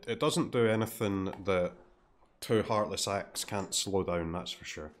 Or it doesn't do anything that 2 Heartless Axe can't slow down, that's for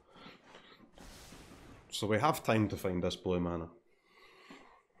sure. So we have time to find this blue mana.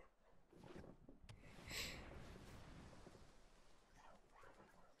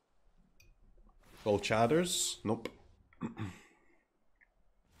 All chatters? Nope.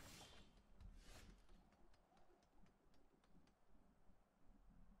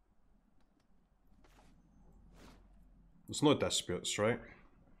 There's no disputes, right?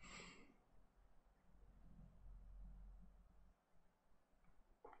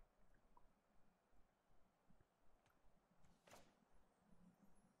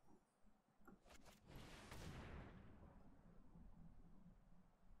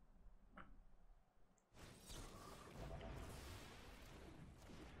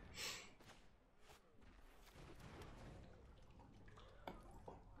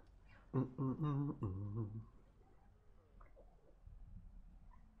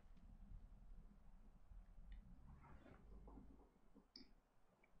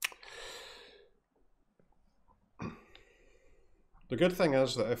 The good thing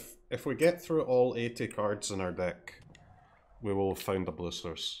is that if we get through all 80 cards in our deck, we will have found a blue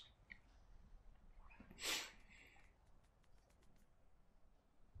source.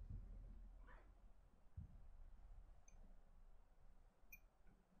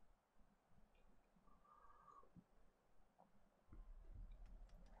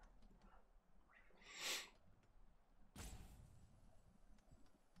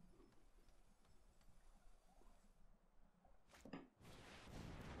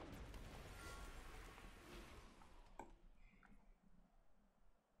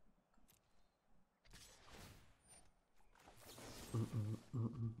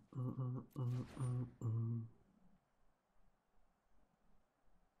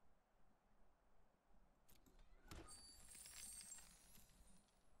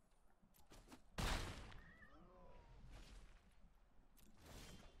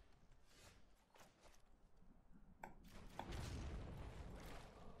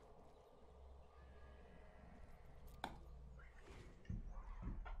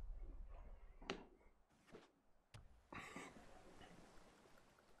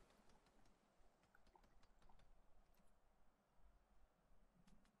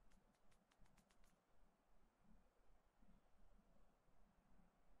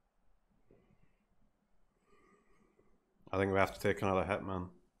 I think we have to take another hit, man.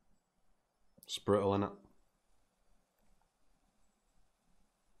 It's brutal, innit?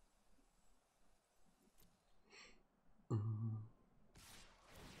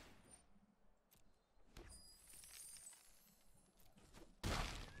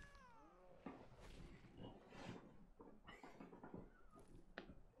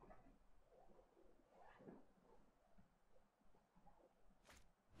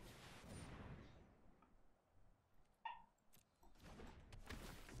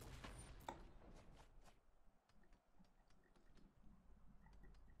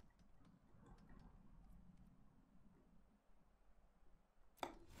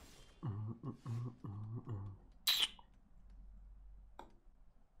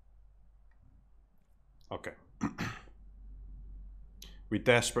 Okay. We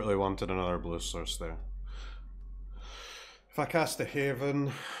desperately wanted another blue source there. If I cast a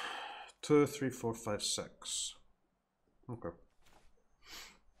Haven, 2, 3, 4, 5, 6. Okay.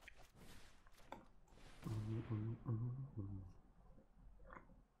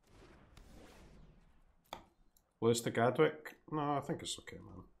 Lose to Gadwick? No, I think it's okay,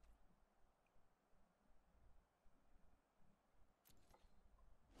 man.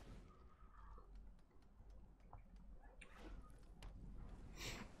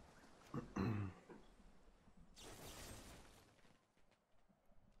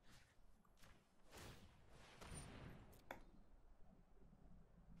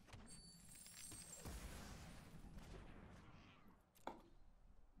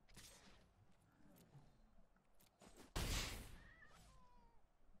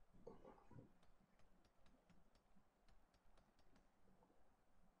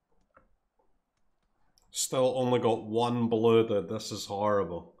 Still only got one blue, dude. This is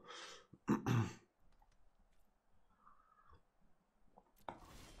horrible.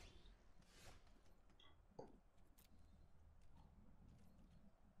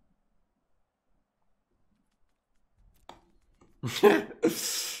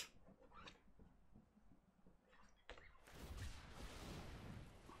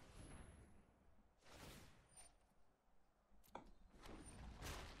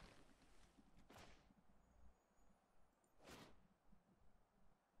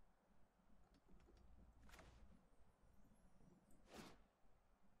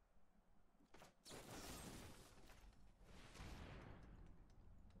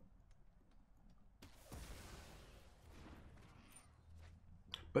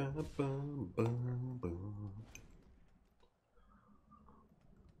 Bum, bum, bum, bum.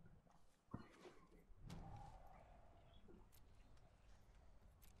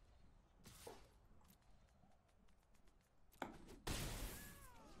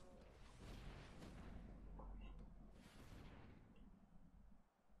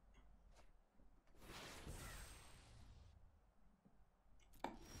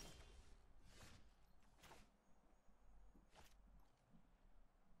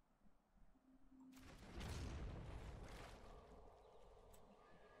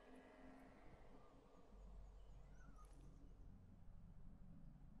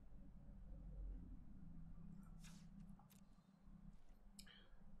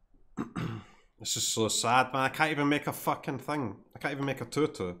 This is so sad, man. I can't even make a fucking thing. I can't even make a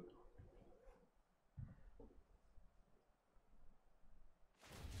 2-2.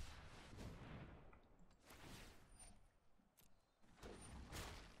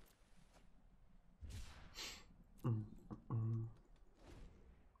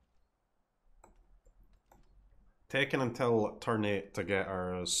 Taking until turn 8 to get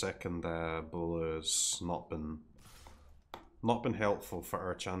our second blue has not been helpful for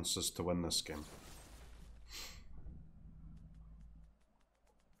our chances to win this game.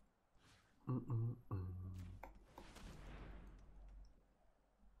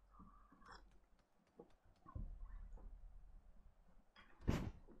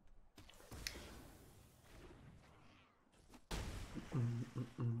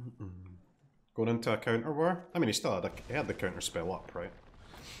 Going into a counter war? I mean, he still had the counter spell up, right?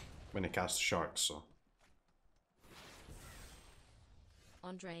 When he cast Sharks, so.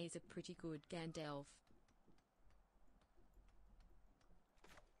 Andre is a pretty good Gandalf.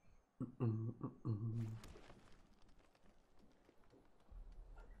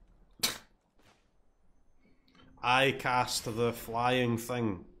 I cast the flying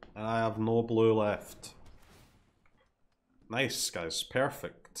thing, and I have no blue left. Nice, guys.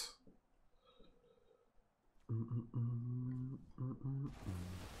 Perfect.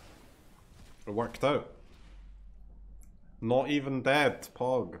 It worked out. Not even dead,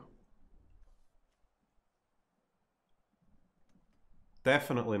 Pog.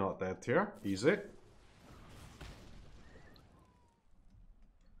 Definitely not dead here. Easy.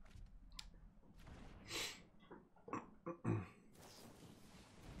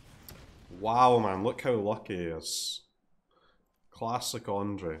 Wow, man, look how lucky he is. Classic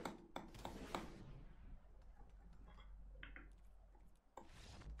Andre.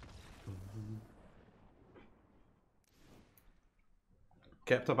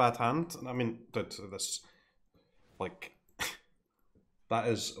 Kept a bad hand. I mean, dude, this, like, that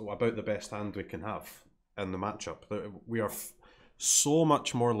is about the best hand we can have in the matchup. We are so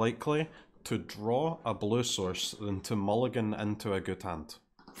much more likely to draw a blue source than to mulligan into a good hand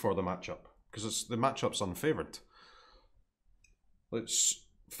for the matchup. Because the matchup's unfavoured.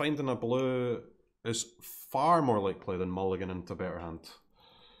 Finding a blue is far more likely than mulligan into a better hand.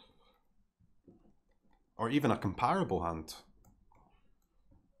 Or even a comparable hand.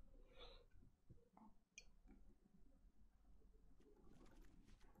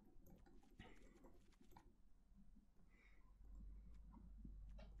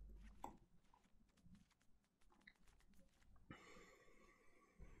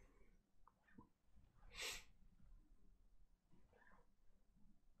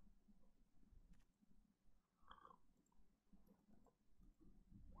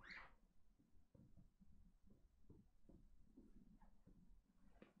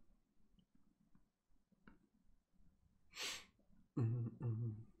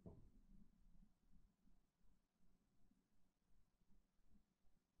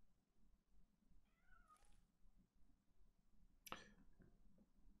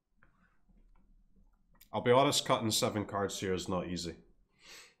 I'll be honest, cutting 7 cards here is not easy.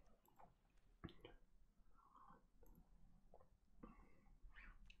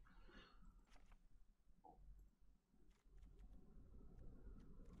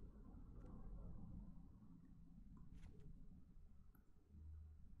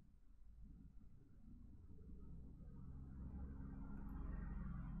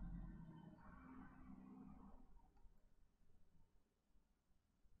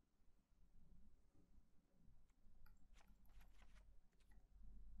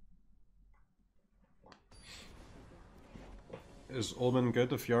 Is Omen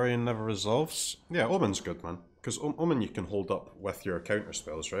good if Yorion never resolves? Yeah, Omen's good, man. Because Omen you can hold up with your counter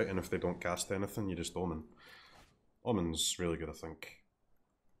spells, right? And if they don't cast anything, you just Omen. Omen's really good, I think.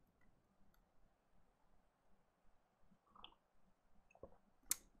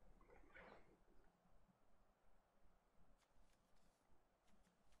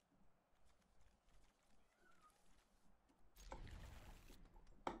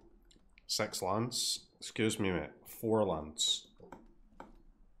 Six lands? Excuse me, mate. 4 lands.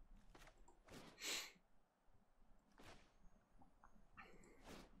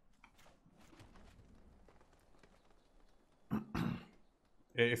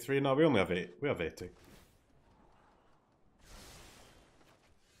 $83? No, we only have 8. We have 80.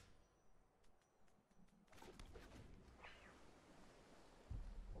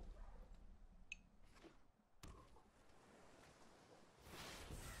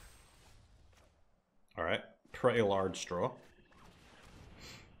 Alright, pretty large draw.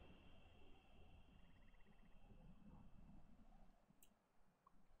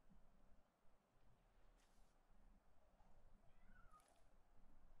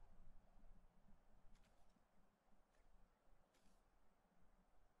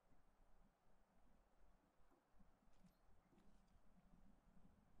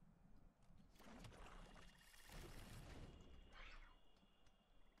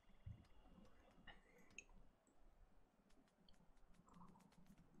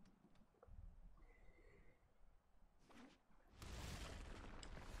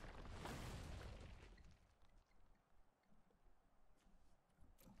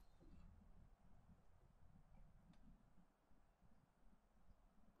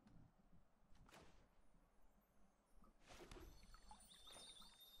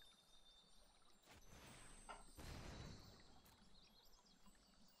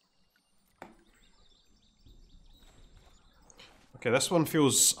 Okay, this one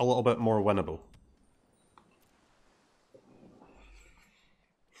feels a little bit more winnable.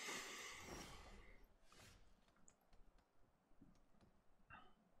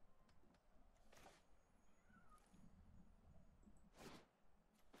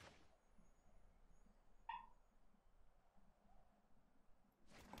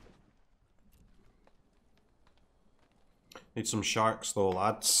 Need some sharks though,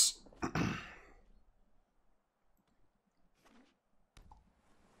 lads.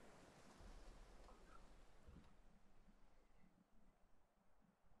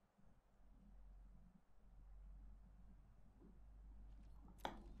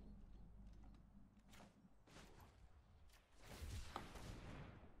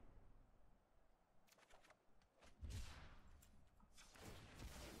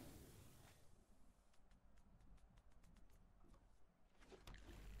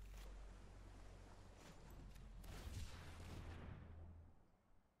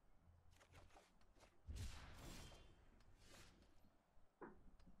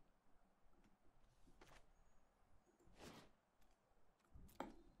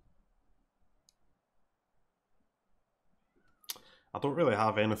 I don't really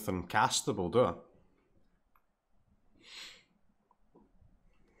have anything castable, do I?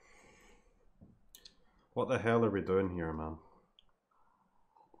 What the hell are we doing here, man?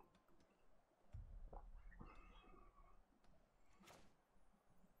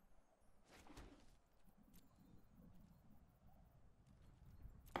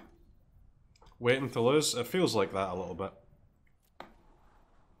 Waiting to lose? It feels like that a little bit.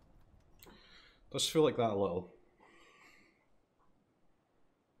 Does feel like that a little.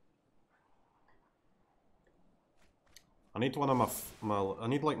 I need one of I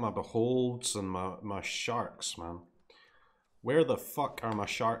need like my beholds and my sharks, man. Where the fuck are my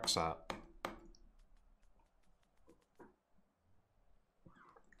sharks at?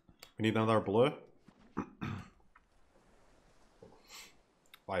 We need another blue.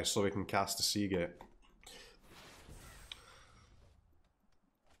 Why? So we can cast the Seagate.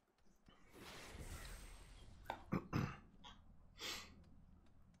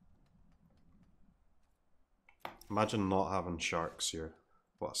 Imagine not having sharks here.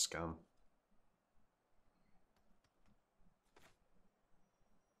 What a scam.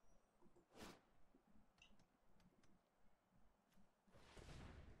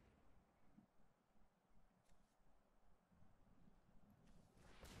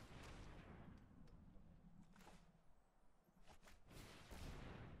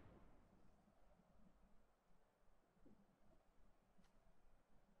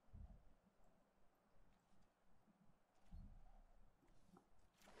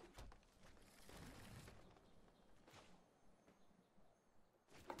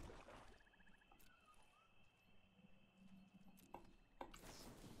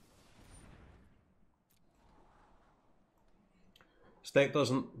 This deck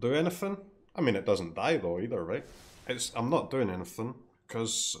doesn't do anything. I mean, it doesn't die though either, right? I'm not doing anything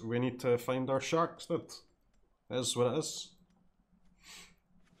because we need to find our sharks, dude. It is what it is.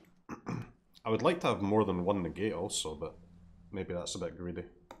 I would like to have more than one negate also, but maybe that's a bit greedy.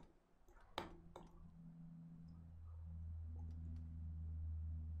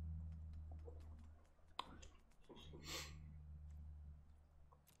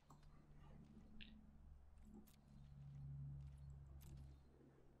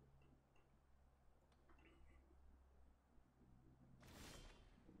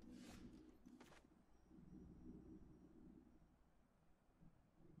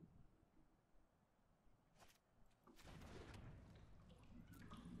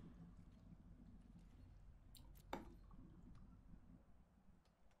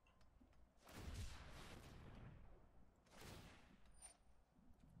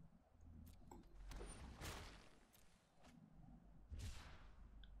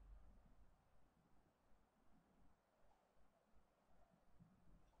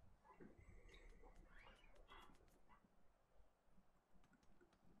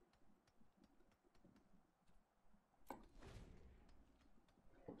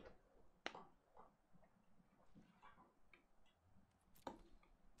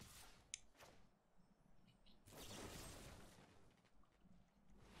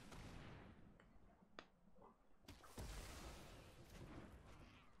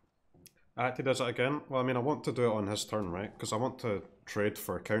 He does it again. Well, I mean, I want to do it on his turn, right? Because I want to trade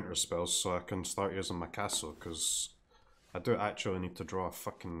for counter spells so I can start using my castle, because I do actually need to draw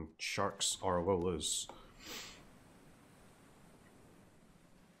fucking sharks or I will lose.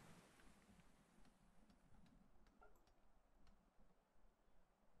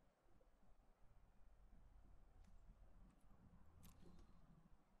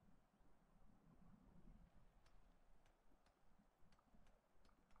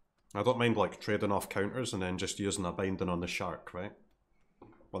 I don't mind like trading off counters and then just using a binding on the shark, right?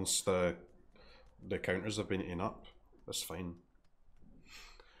 Once the counters have been eaten up, that's fine.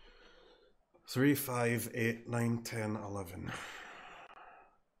 3, 5, 8, 9, 10, 11.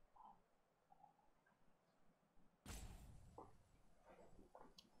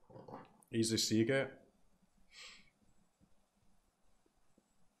 Easy Seagate.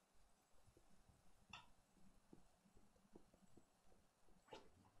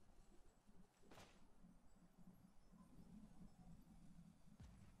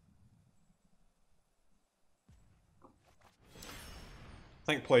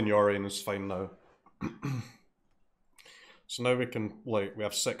 I think playing Yorion is fine now. So now we can, like, we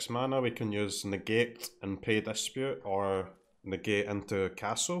have 6 mana, we can use Negate and Pay Dispute, or Negate into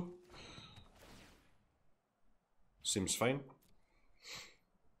Castle. Seems fine.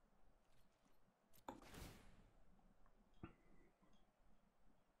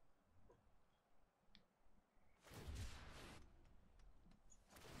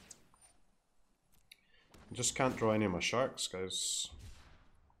 I just can't draw any of my sharks, guys.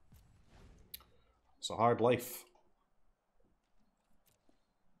 It's a hard life.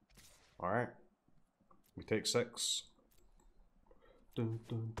 Alright. We take 6. Dun,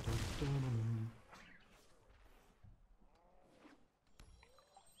 dun, dun, dun.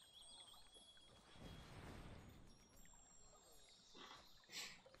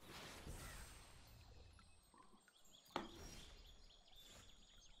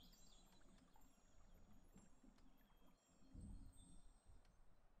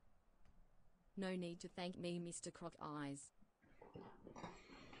 No need to thank me, Mr. CROKEYZ.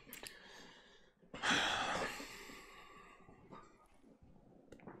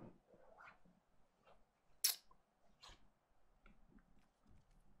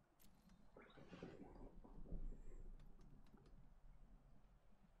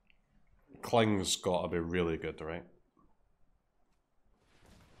 Kling's gotta be really good, right?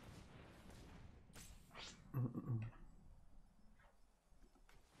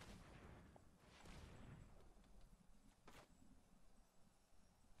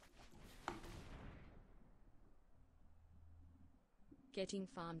 Getting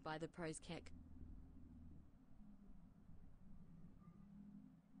farmed by the pros kek.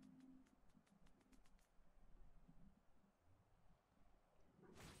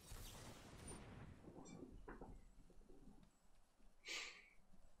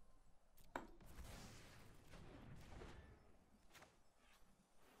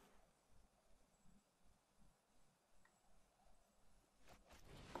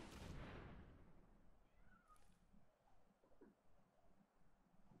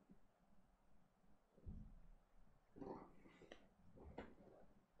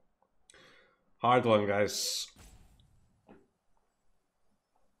 Hard one, guys.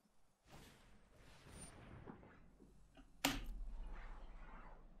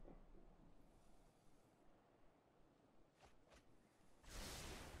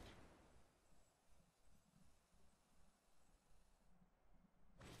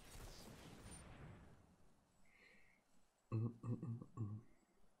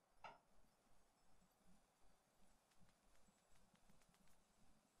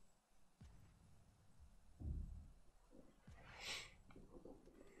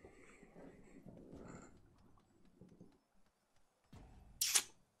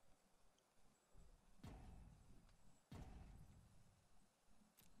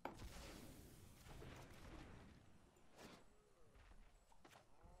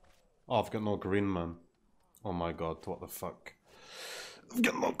 Oh, I've got no green, man. Oh my god, what the fuck. I've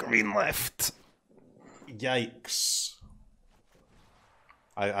got no green left. Yikes.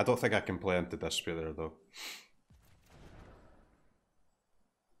 I don't think I can play into Dispute there, though.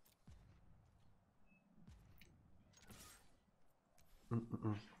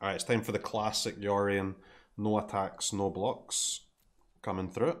 Alright, it's time for the classic Yorion. No attacks, no blocks. Coming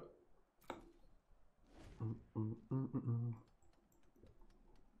through it.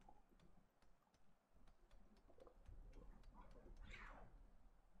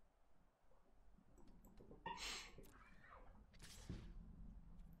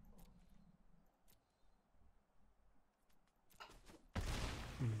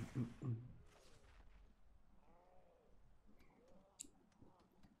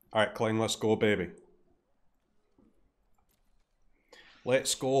 Alright, Kling, let's go, baby.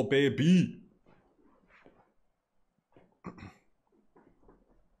 Let's go, baby.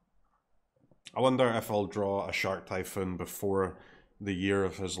 I wonder if I'll draw a Shark Typhoon before the year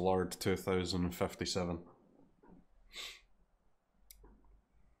of his Lord 2057.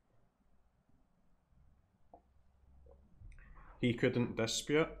 He couldn't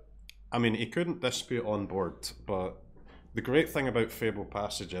dispute. I mean, he couldn't dispute on board, but the great thing about Fable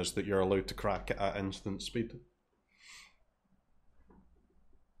Passage is that you're allowed to crack it at instant speed.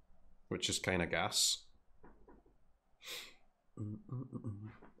 Which is kind of gas.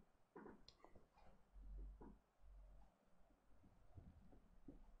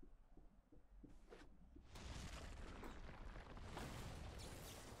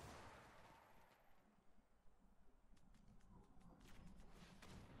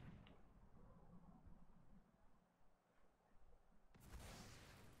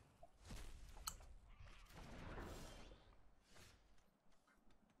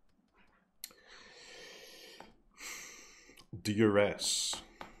 Duress.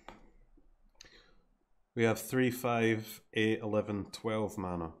 We have 3, 5, 8, 11, 12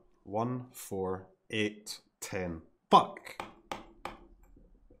 mana. 1, 4, 8, 10. Fuck!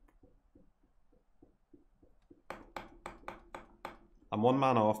 I'm 1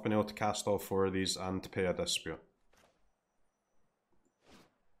 mana off being able to cast all 4 of these and to pay a dispute.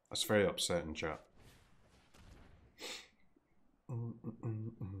 That's very upsetting, chat.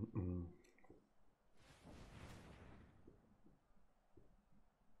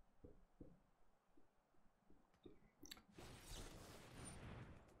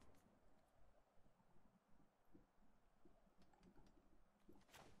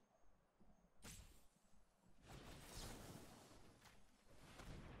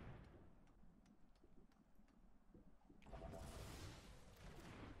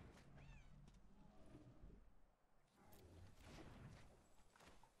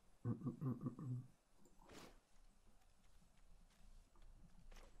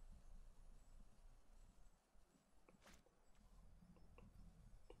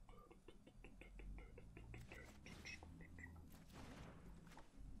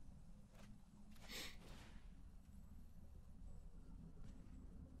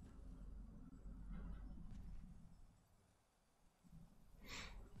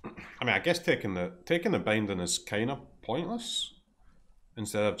 I mean, I guess taking the binding is kind of pointless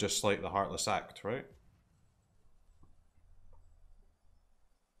instead of just like the Heartless Act, right?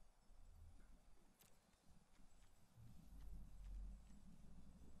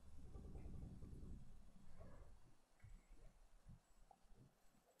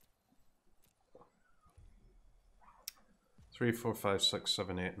 Three, four, five, six,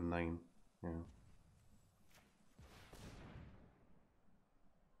 seven, 8, and 9. Yeah.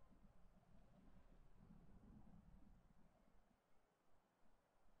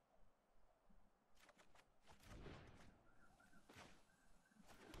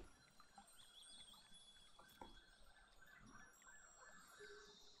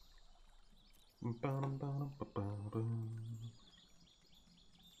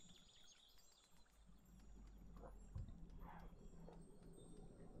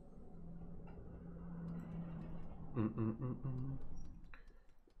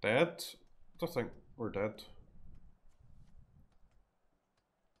 Dead? I don't think we're dead.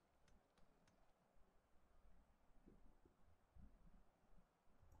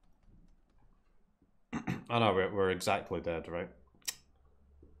 I know, we're exactly dead, right?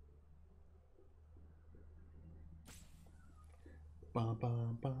 Ba, ba,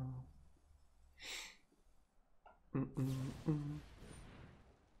 ba.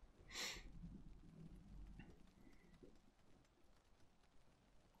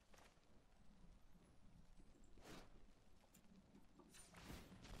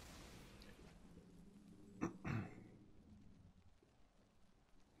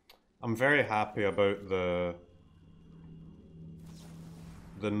 I'm very happy about the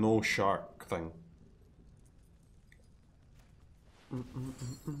no shark thing.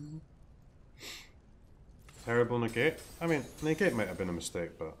 Terrible negate? I mean, negate might have been a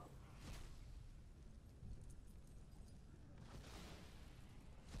mistake, but...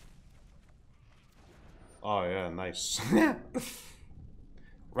 Oh yeah, nice.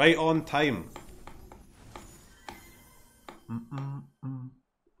 Right on time.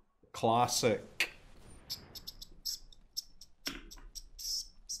 Classic.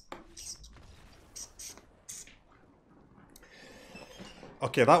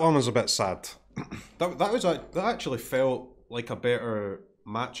 Okay, that one was a bit sad. that actually felt like a better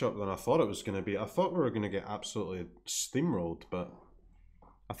matchup than I thought it was going to be. I thought we were going to get absolutely steamrolled, but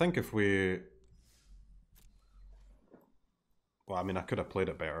I think if we... Well, I mean, I could have played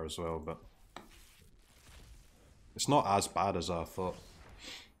it better as well, but it's not as bad as I thought.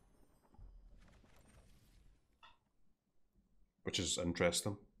 Which is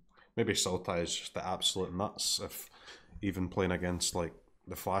interesting. Maybe Sultai is just the absolute nuts if even playing against like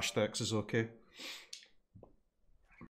the flash decks is okay.